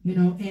parents,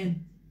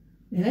 and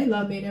they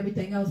loved me and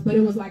everything else, but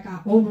it was like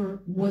I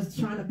was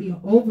trying to be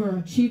an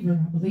overachiever,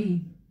 I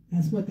believe.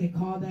 That's what they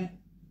call that,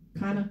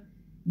 kind of.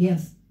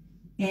 Yes.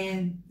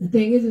 And the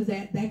thing is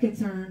that can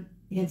turn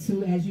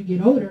into, as you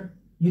get older,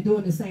 you're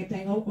doing the same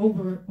thing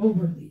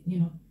overly,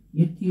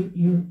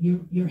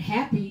 you're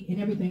happy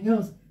and everything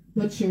else,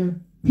 but you're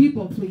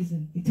people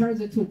pleasing. It turns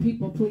into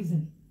people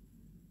pleasing.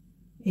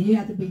 And you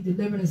have to be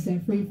delivered and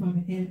set free from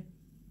it. And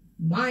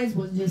mine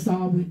was just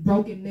all with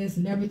brokenness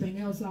and everything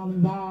else all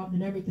involved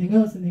and everything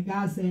else. And then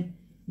God said,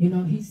 you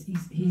know, he's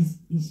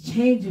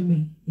changing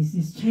me. He's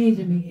just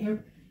changing me.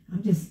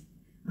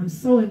 I'm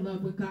so in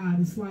love with God.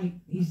 It's like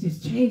he's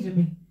just changing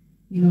me.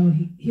 You know,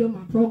 he healed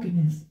my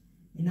brokenness.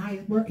 And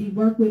he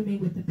worked with me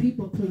with the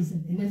people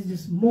pleasing. And there's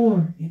just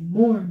more and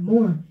more and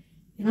more.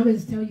 And I'm going to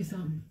just tell you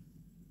something.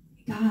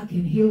 God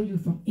can heal you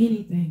from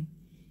anything.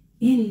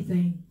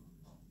 Anything.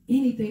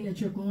 Anything that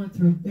you're going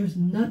through. There's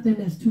nothing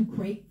that's too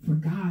great for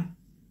God.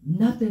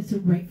 Nothing's too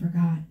great for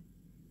God.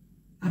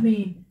 I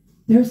mean,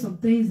 there's some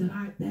things that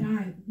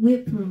I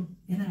went through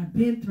and that I've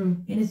been through.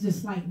 And it's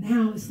just like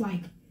now it's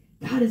like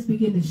God is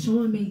beginning to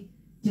show me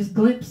just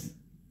glimpse.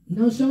 He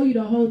don't show you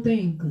the whole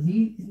thing because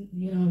we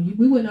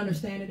wouldn't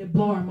understand it. It'd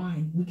blow our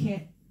mind. We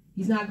can't.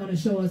 He's not going to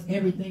show us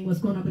everything what's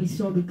going on, but he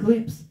showed me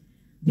glimpse,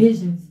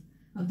 visions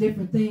of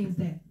different things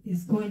that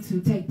is going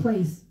to take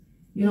place,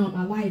 you know, in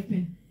my life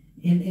and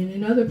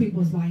in other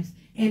people's lives.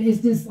 And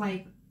it's just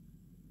like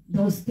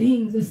those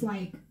things. It's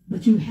like,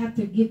 but you have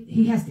to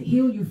he has to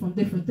heal you from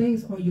different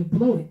things or you'll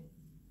blow it.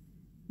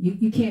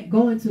 You can't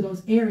go into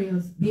those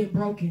areas being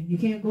broken. You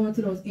can't go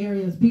into those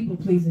areas people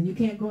pleasing. You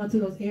can't go into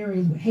those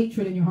areas with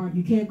hatred in your heart.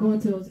 You can't go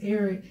into those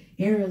areas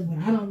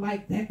where I don't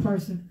like that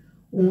person,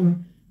 or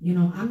you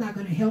know, I'm not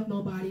going to help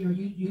nobody, or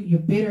you're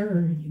bitter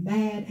or you're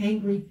mad,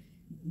 angry.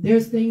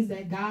 There's things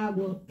that God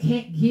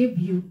can't give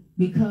you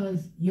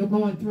because you're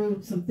going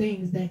through some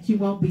things that you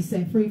won't be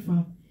set free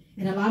from.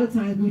 And a lot of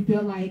times we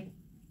feel like,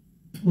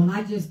 well,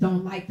 I just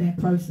don't like that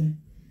person.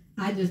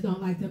 I just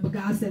don't like them. But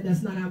God said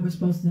that's not how we're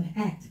supposed to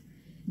act.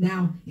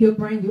 Now, he'll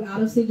bring you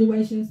out of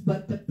situations,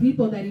 but the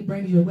people that he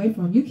brings you away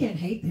from, you can't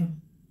hate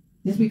them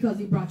just because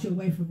he brought you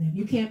away from them.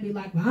 You can't be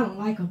like, well, I don't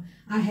like them.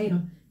 I hate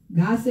them.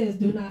 God says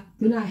do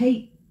not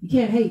hate. You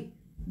can't hate.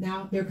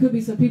 Now, there could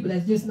be some people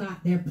that's just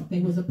not there.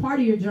 They was a part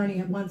of your journey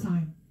at one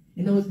time.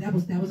 And that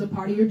was a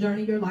part of your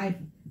journey, your life,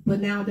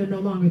 but now they're no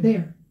longer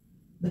there.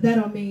 But that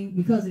don't mean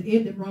because it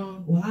ended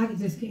wrong, well, I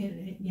just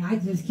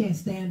can't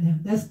stand them.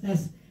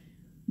 That's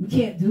you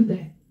can't do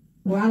that.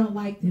 Or I don't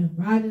like them.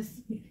 Or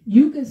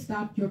you can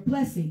stop your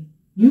blessing.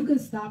 You can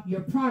stop your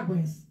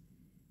progress.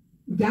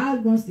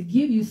 God wants to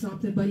give you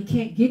something, but he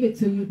can't give it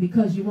to you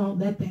because you won't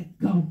let that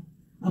go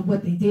of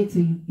what they did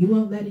to you. You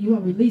won't let it, you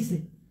won't release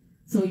it.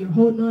 So you're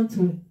holding on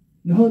to it.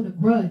 You're holding a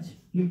grudge.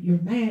 You're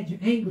mad, you're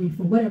angry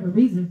for whatever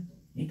reason.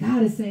 And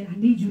God is saying, I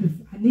need you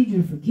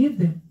to forgive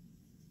them.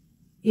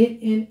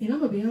 And I'm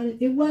gonna be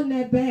honest, it wasn't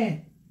that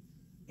bad.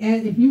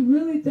 And if you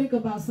really think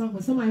about something,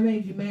 when somebody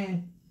made you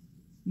mad,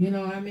 you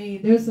know, I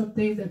mean, there's some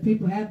things that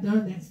people have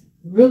done that's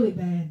really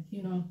bad,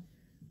 you know.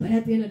 But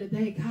at the end of the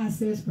day, God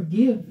says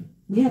forgive.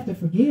 We have to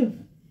forgive.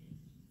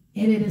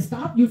 And it has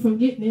stopped you from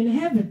getting into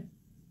heaven.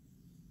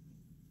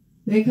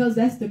 Because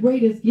that's the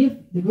greatest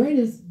gift. The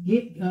greatest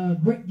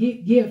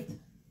gift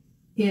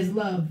is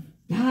love.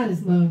 God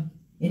is love.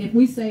 And if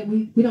we say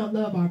we don't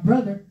love our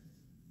brother,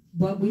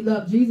 but we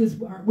love Jesus,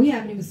 we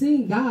haven't even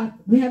seen God.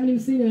 We haven't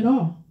even seen it at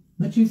all.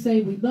 But you say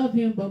we love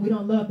him, but we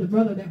don't love the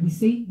brother that we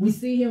see. We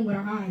see him with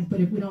our eyes, but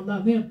if we don't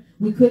love him,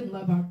 we couldn't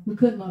love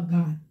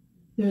God.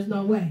 There's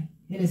no way.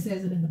 And it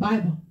says it in the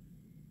Bible.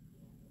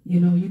 You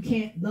know, you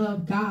can't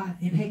love God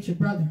and hate your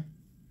brother.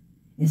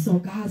 And so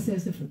God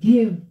says to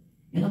forgive.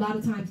 And a lot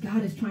of times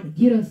God is trying to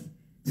get us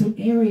to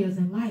areas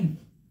in life,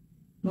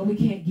 but we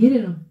can't get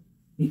in them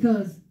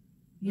because,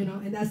 you know,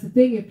 and that's the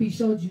thing. If he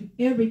showed you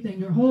everything,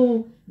 your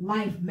whole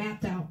life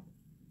mapped out,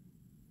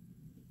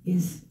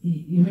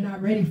 you're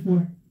not ready for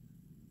it.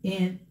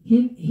 And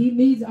he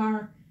needs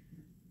our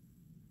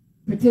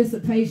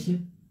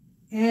participation,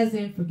 as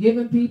in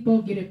forgiving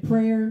people, getting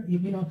prayer. You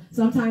know,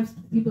 sometimes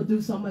people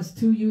do so much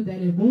to you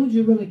that it wounds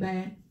you really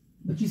bad,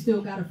 but you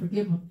still got to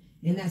forgive them.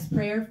 And that's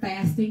prayer,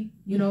 fasting.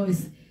 You know,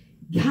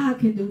 God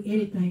can do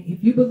anything.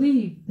 If you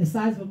believe the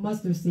size of a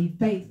mustard seed,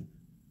 faith,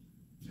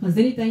 because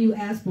anything you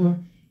ask for,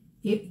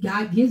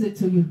 God gives it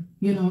to you.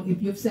 You know,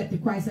 if you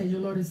accepted Christ as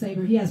your Lord and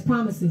Savior, he has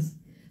promises.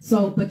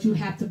 So, but you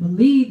have to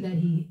believe that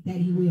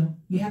he will.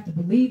 You have to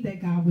believe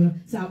that God will.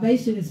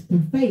 Salvation is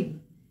through faith.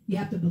 You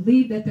have to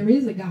believe that there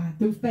is a God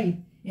through faith.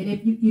 And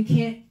if you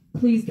can't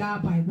please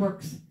God by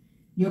works,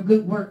 your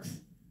good works.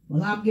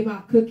 Well, I'll give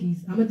out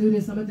cookies. I'm going to do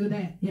this. I'm going to do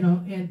that. You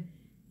know, and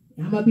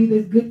I'm going to be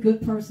this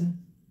good person.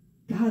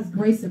 God's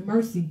grace and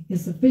mercy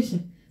is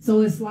sufficient.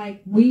 So it's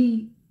like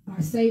we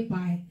are saved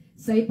by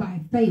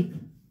faith.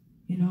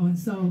 You know, and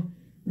so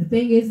the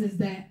thing is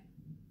that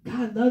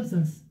God loves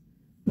us.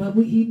 But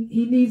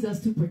he needs us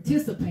to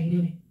participate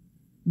in it.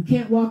 We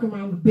can't walk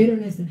around with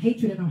bitterness and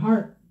hatred in our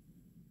heart.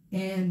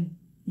 And,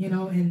 you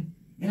know, and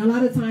a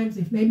lot of times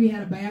if maybe you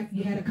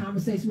had a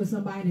conversation with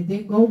somebody and it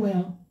didn't go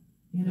well,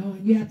 you know,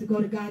 and you have to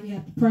go to God and you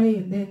have to pray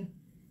and then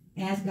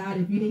ask God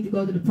if you need to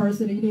go to the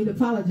person and you need to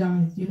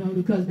apologize, you know,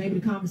 because maybe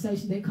the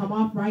conversation didn't come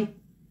off right.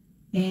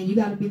 And you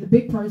got to be the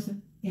big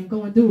person and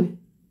go and do it.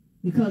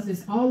 Because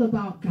it's all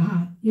about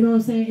God. You know what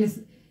I'm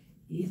saying?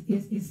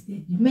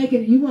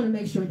 You want to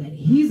make sure that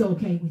he's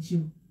okay with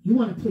you. You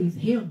want to please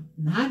him,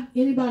 not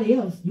anybody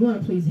else. You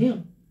want to please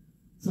him.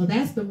 So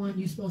that's the one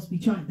you're supposed to be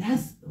trying.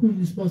 That's who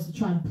you're supposed to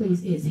try to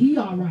please. Is he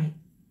all right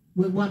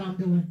with what I'm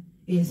doing?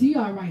 Is he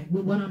all right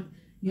with what I'm,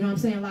 you know what I'm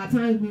saying? A lot of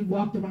times we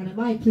walked around in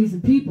life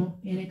pleasing people,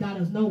 and it got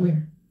us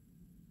nowhere.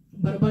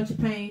 But a bunch of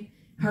pain,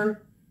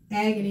 hurt,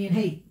 agony, and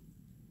hate.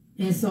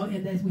 And so,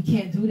 and that we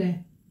can't do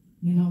that,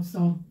 you know.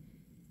 So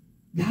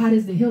God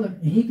is the healer,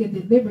 and he can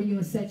deliver you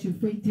and set you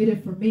free. Did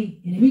it for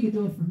me. And if he can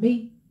do it for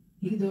me,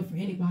 he can do it for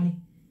anybody.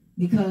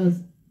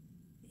 Because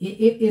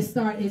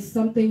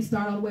some things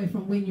start all the way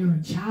from when you're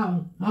a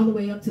child, all the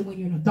way up to when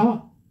you're an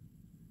adult.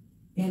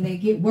 And they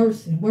get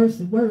worse and worse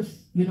and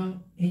worse, you know,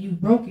 and you're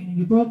broken and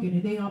you're broken.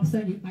 And then all of a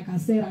sudden, like I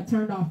said, I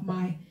turned off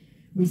my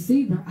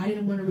receiver. I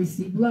didn't want to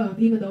receive love.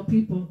 Even though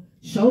people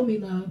showed me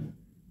love,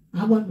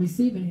 I wasn't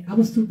receiving it. I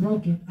was too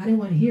broken. I didn't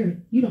want to hear it.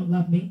 You don't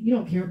love me. You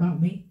don't care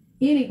about me.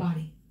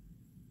 Anybody.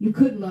 You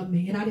couldn't love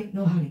me. And I didn't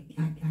know how to.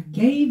 I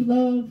gave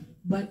love,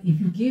 but if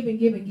you give and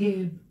give and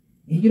give,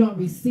 and you don't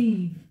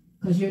receive,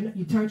 because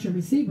you turned your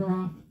receiver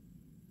off,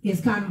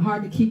 it's kind of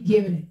hard to keep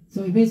giving it.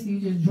 So eventually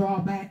you just draw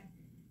back.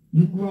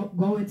 You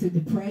go into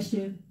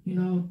depression, you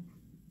know,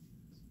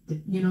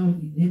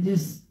 and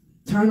just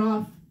turn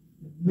off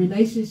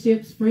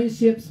relationships,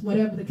 friendships,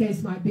 whatever the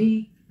case might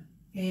be,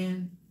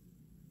 and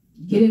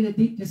get into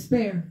deep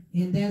despair.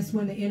 And that's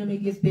when the enemy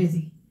gets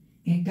busy.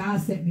 And God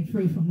set me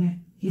free from that.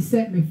 He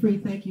set me free.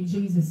 Thank you,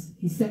 Jesus.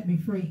 He set me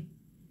free.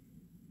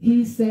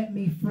 He set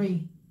me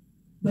free.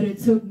 But it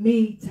took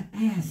me to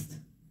ask.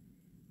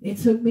 It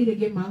took me to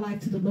give my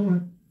life to the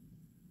Lord.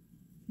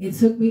 It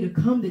took me to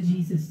come to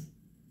Jesus.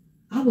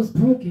 I was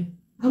broken.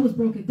 I was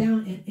broken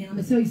down. And I'm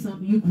going to tell you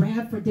something. You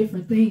grab for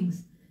different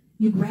things.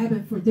 You grab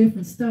it for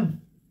different stuff.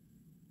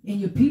 And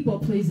you're people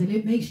pleasing.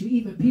 It makes you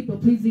even people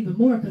please even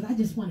more, because I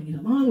just want to get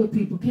along with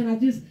people. Can I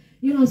just,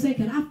 you know what I'm saying?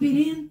 Can I fit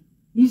in?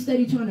 You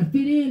steady trying to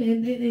fit in.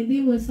 And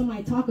then when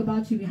somebody talk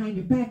about you behind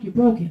your back, you're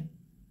broken.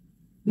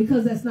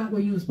 Because that's not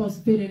where you were supposed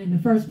to fit in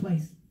the first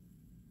place.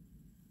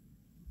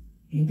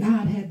 And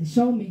God had to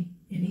show me,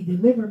 and he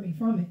delivered me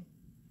from it.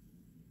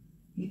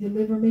 He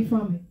delivered me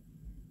from it.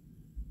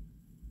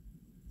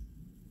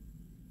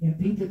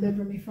 Yep, he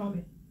delivered me from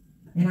it.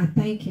 And I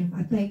thank him.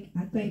 I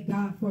thank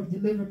God for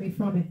delivering me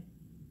from it.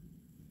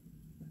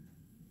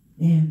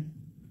 And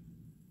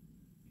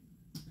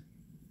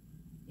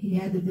he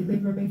had to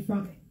deliver me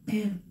from it.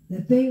 And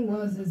the thing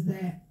was is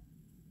that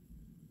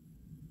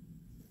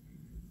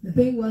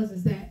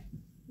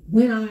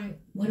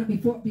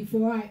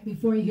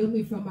before he healed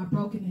me from my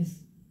brokenness,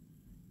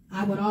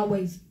 I would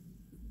always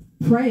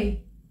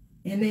pray,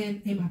 and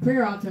then in my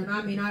prayer altar,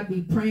 and I'd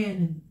be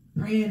praying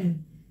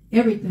and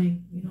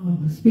everything, you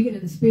know, speaking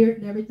in the spirit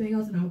and everything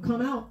else, and I would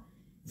come out.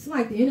 It's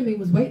like the enemy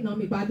was waiting on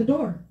me by the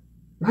door,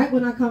 right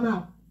when I come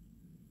out.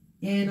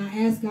 And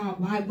I asked God,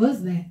 why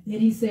was that?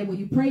 And he said, well,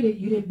 you prayed it,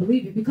 you didn't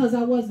believe it, because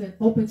I wasn't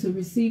open to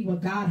receive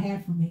what God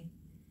had for me.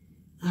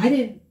 I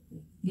didn't,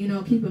 you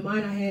know, keep in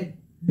mind I had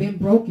been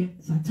broken,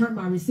 so I turned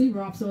my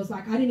receiver off. So it's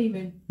like I didn't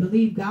even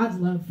believe God's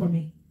love for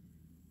me,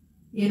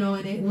 you know.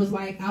 And it was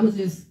like I'm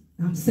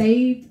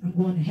saved, I'm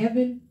going to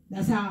heaven.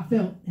 That's how I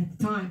felt at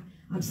the time.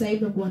 I'm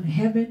saved, I'm going to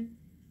heaven.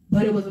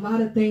 But it was a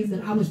lot of things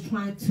that I was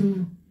trying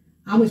to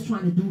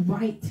do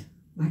right.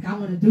 Like, I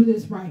want to do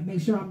this right,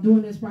 make sure I'm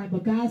doing this right.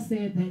 But God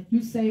said that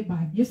you saved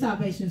by your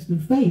salvation is through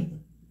faith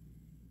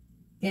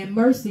and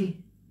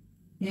mercy,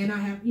 and I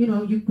have, you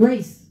know, your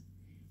grace.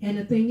 And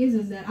the thing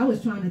is that I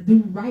was trying to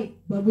do right,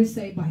 but we're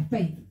saved by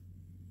faith.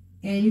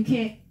 And you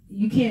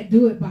can't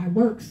do it by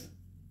works.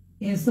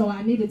 And so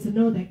I needed to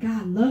know that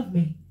God loved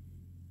me.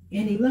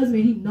 And he loves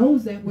me. He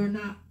knows that we're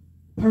not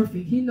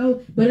perfect. He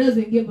knows, but it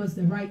doesn't give us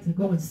the right to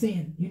go and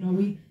sin. You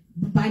know,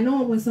 by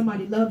knowing when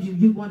somebody loves you,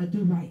 you want to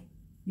do right.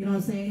 You know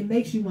what I'm saying? It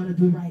makes you want to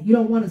do right. You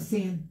don't want to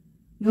sin.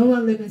 You don't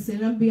want to live in sin.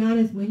 I'm going to be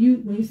honest, when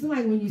you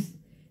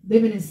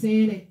living in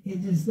sin,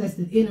 it just lets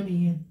the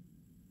enemy in.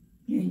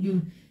 And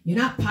you're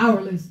not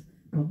powerless,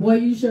 but boy,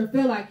 you sure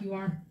feel like you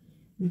are,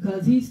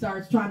 because he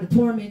starts trying to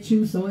torment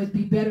you. So it'd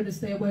be better to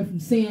stay away from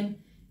sin.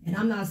 And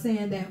I'm not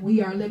saying that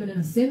we are living in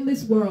a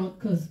sinless world,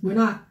 because we're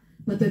not.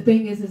 But the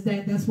thing is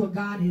that that's what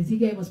God is. He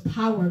gave us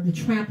power to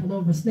trample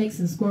over snakes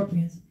and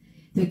scorpions.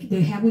 We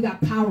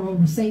got power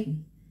over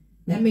Satan.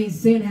 That means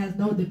sin has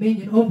no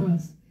dominion over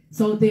us.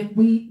 So then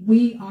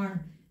we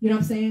are, you know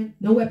what I'm saying?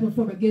 No weapon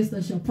formed against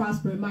us shall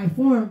prosper. It might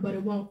form, but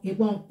it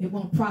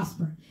won't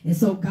prosper. And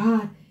so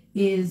God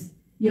is,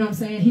 you know what I'm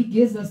saying? He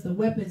gives us the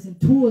weapons and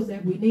tools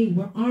that we need.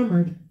 We're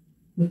armored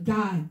with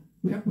God.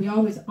 We're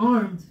always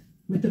armed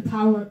with the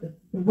power.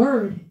 The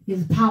word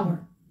is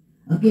power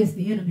against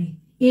the enemy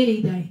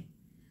any day.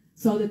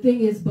 So the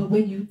thing is, but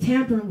when you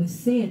tamper with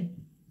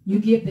sin, you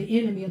give the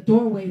enemy a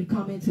doorway to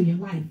come into your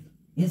life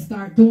and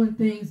start doing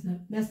things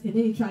that mess, and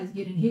then he tries to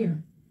get in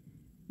here.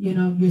 You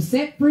know, you're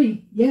set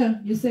free. Yeah,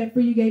 you're set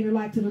free. You gave your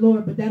life to the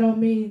Lord, but that don't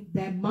mean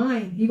that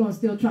mind, he's going to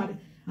still try to.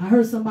 I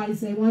heard somebody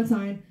say one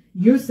time,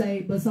 you're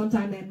saved, but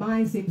sometimes that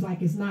mind seems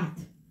like it's not.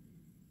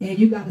 And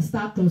you got to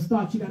stop those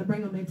thoughts. You got to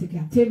bring them into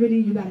captivity.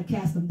 You got to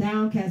cast them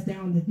down, you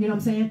know what I'm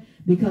saying?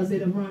 Because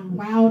it'll run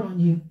wild on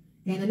you.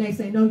 And the next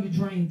thing you know, you're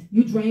drained.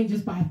 You're drained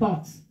just by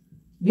thoughts.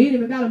 You ain't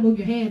even got to move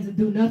your hands and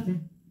do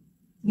nothing.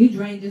 You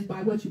drain just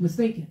by what you was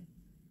thinking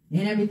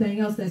and everything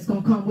else that's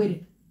going to come with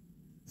it.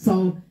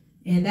 So,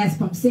 and that's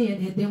from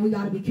sin. And then we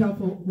got to be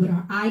careful with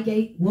our eye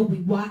gate, what we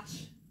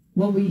watch,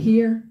 what we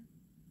hear,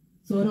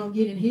 so it don't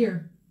get in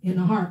here in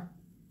the heart.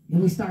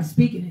 And we start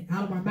speaking it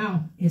out of our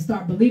mouth and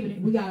start believing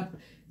it. We got to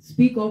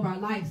speak over our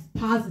lives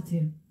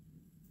positive.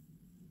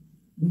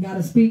 We got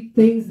to speak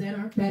things that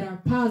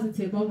are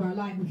positive over our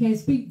life. We can't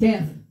speak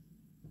death.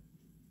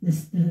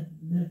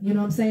 You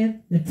know what I'm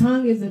saying? The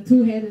tongue is a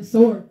two-headed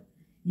sword.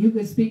 You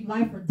can speak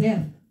life or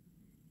death.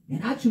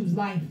 And I choose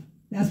life.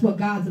 That's what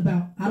God's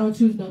about. I don't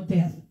choose no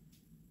death.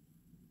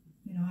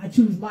 You know, I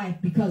choose life,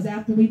 because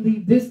after we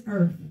leave this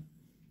earth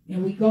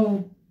and we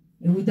go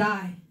and we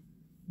die,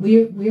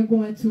 we're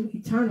going to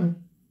eternal,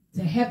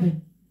 to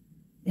heaven.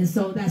 And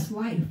so that's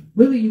life.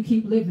 Really, you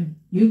keep living.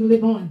 You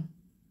live on.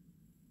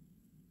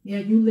 Yeah,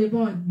 you live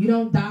on. You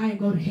don't die and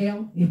go to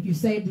hell. If you're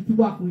saved, if you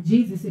walk with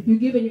Jesus, if you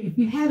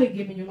haven't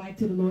given your life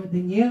to the Lord,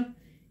 then yeah,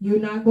 you're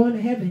not going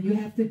to heaven. You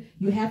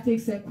have to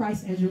accept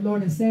Christ as your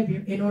Lord and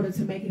Savior in order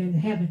to make it into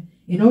heaven.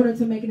 In order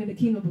to make it in the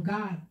kingdom of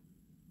God,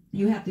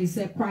 you have to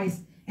accept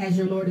Christ as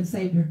your Lord and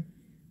Savior.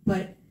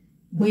 But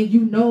when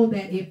you know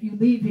that if you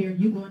leave here,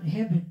 you're going to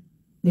heaven,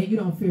 then you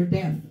don't fear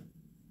death.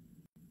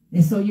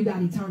 And so you got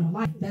eternal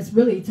life. That's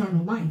really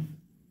eternal life.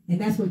 And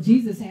that's what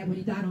Jesus had when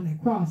he died on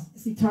that cross.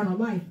 It's eternal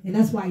life. And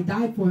that's why he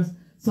died for us,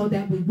 so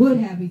that we would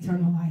have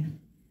eternal life.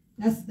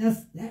 That's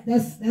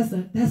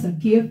a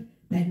gift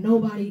that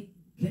nobody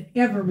could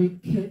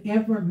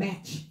ever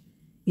match,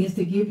 is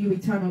to give you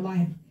eternal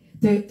life,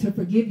 to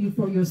forgive you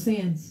for your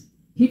sins.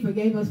 He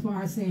forgave us for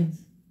our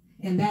sins.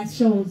 And that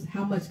shows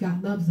how much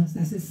God loves us.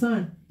 That's his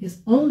son,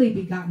 his only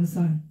begotten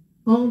son.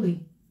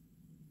 Only.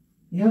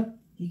 Yep.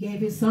 He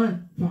gave his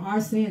son for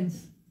our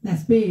sins.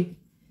 That's big.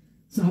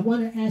 So I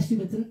want to ask you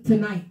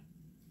tonight,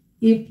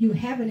 if you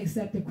haven't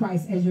accepted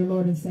Christ as your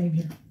Lord and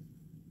Savior,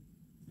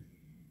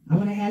 I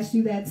want to ask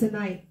you that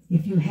tonight.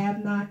 If you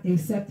have not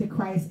accepted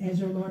Christ as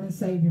your Lord and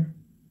Savior,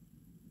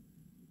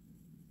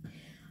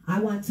 I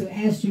want to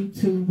ask you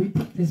to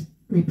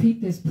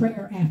repeat this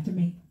prayer after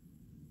me.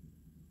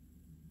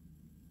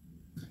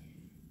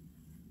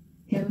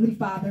 Heavenly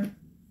Father,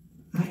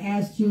 I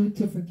ask you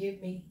to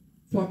forgive me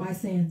for my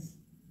sins.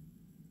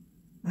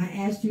 I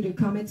ask you to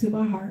come into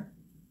my heart.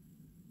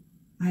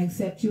 I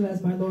accept you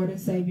as my Lord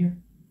and Savior.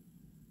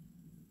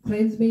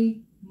 Cleanse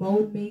me,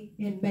 mold me,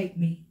 and make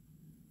me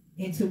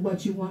into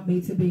what you want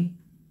me to be.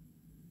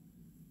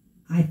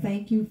 I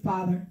thank you,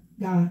 Father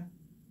God,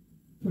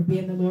 for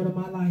being the Lord of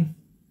my life.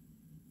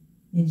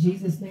 In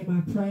Jesus' name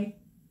I pray.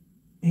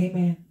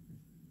 Amen.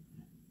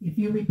 If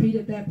you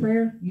repeated that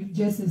prayer, you've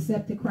just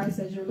accepted Christ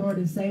as your Lord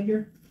and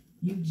Savior.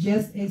 You've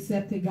just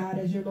accepted God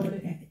as your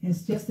Lord.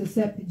 It's just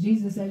accepted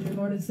Jesus as your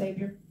Lord and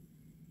Savior.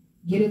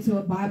 Get into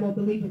a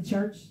Bible-believing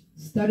church.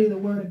 Study the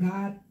Word of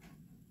God.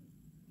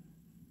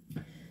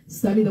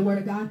 Study the Word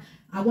of God.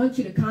 I want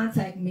you to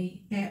contact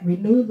me at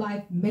ReNew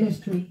Life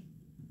Ministry.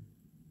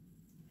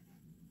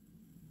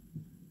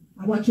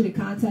 I want you to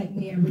contact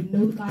me at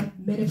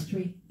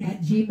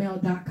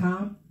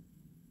renewlifeministry@gmail.com.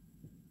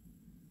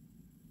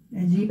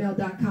 At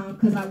gmail.com,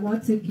 because I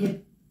want to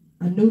get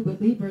a new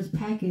believers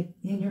packet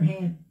in your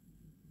hand.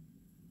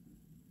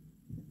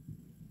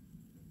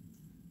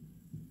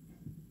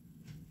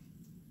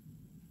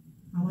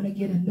 I want to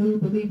get a new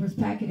believers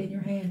packet in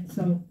your hand.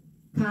 So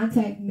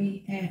contact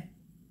me at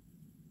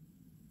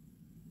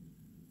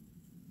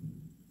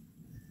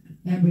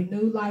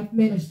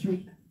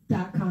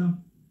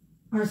renewlifeministry.com.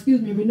 Or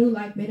excuse me, Renew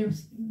Life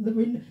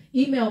Ministry.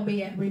 Email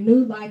me at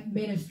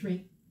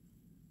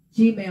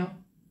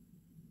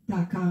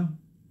renewlifeministry@gmail.com.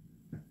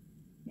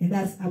 And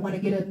I want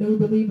to get a new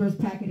believers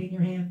packet in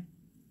your hand.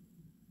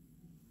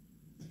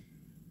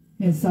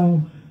 And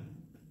so,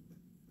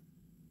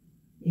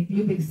 if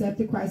you've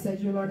accepted Christ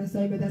as your Lord and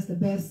Savior, that's the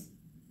best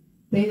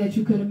thing that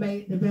you could have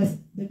made, the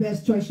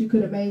best choice you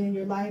could have made in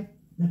your life,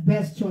 the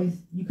best choice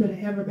you could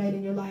have ever made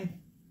in your life.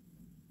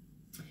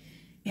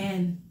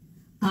 And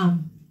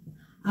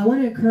I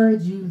want to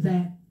encourage you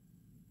that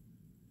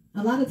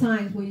a lot of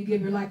times when you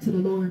give your life to the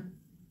Lord,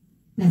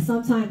 that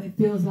sometimes it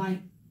feels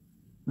like,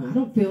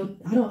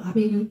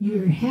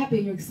 you're happy,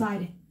 you're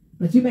excited,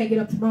 but you may get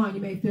up tomorrow and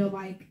you may feel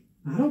like,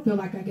 I don't feel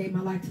like I gave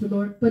my life to the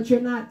Lord, but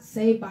you're not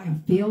saved by a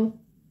feel.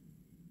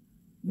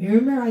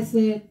 Remember I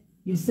said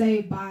you're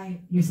saved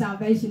by, your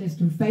salvation is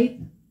through faith.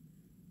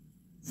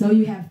 So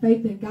you have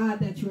faith in God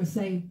that you are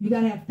saved. You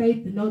got to have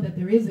faith to know that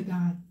there is a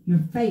God. Your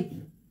faith.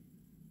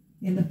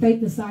 And the faith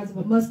the size of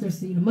a mustard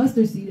seed. A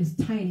mustard seed is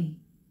tiny.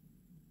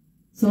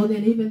 So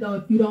then even though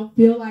if you don't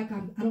feel like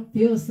I don't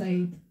feel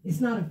saved,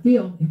 it's not a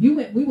feel. If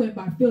we went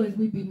by feelings,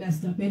 we'd be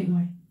messed up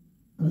anyway.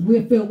 Because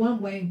we'll feel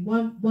one way,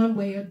 1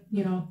 minute,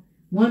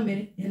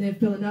 and then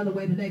feel another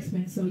way the next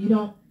minute. So you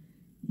don't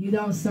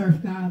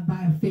serve God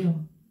by a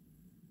feel.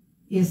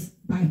 It's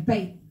by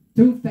faith,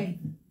 through faith.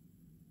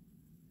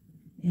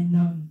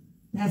 And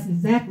that's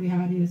exactly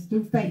how it is,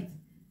 through faith.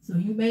 So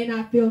you may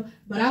not feel,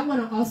 but I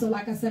want to also,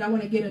 like I said, I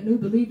want to get a new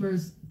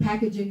believers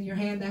package in your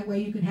hand. That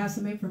way you can have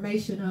some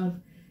information of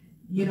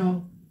you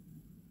know,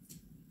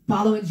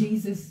 following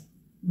Jesus,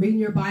 reading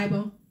your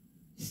Bible,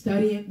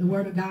 studying the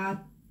Word of God.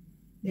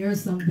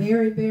 There's some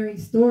very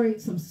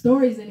stories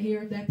in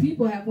here that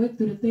people have went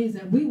through the things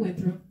that we went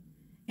through.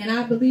 And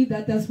I believe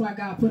that that's why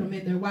God put them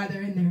in there, why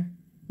they're in there.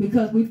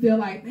 Because we feel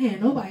like, man,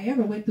 nobody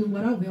ever went through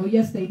what I went. Oh,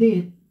 yes, they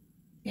did.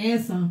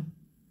 And some.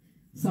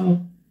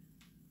 So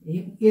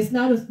it's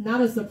not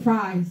a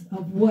surprise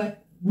of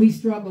what we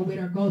struggle with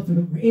or go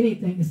through or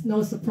anything. It's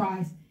no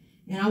surprise.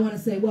 And I want to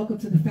say welcome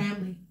to the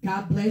family.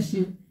 God bless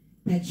you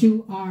that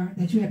you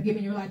have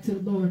given your life to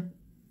the Lord.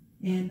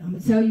 And I'm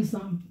going to tell you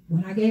something.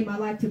 When I gave my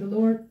life to the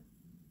Lord,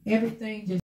 everything just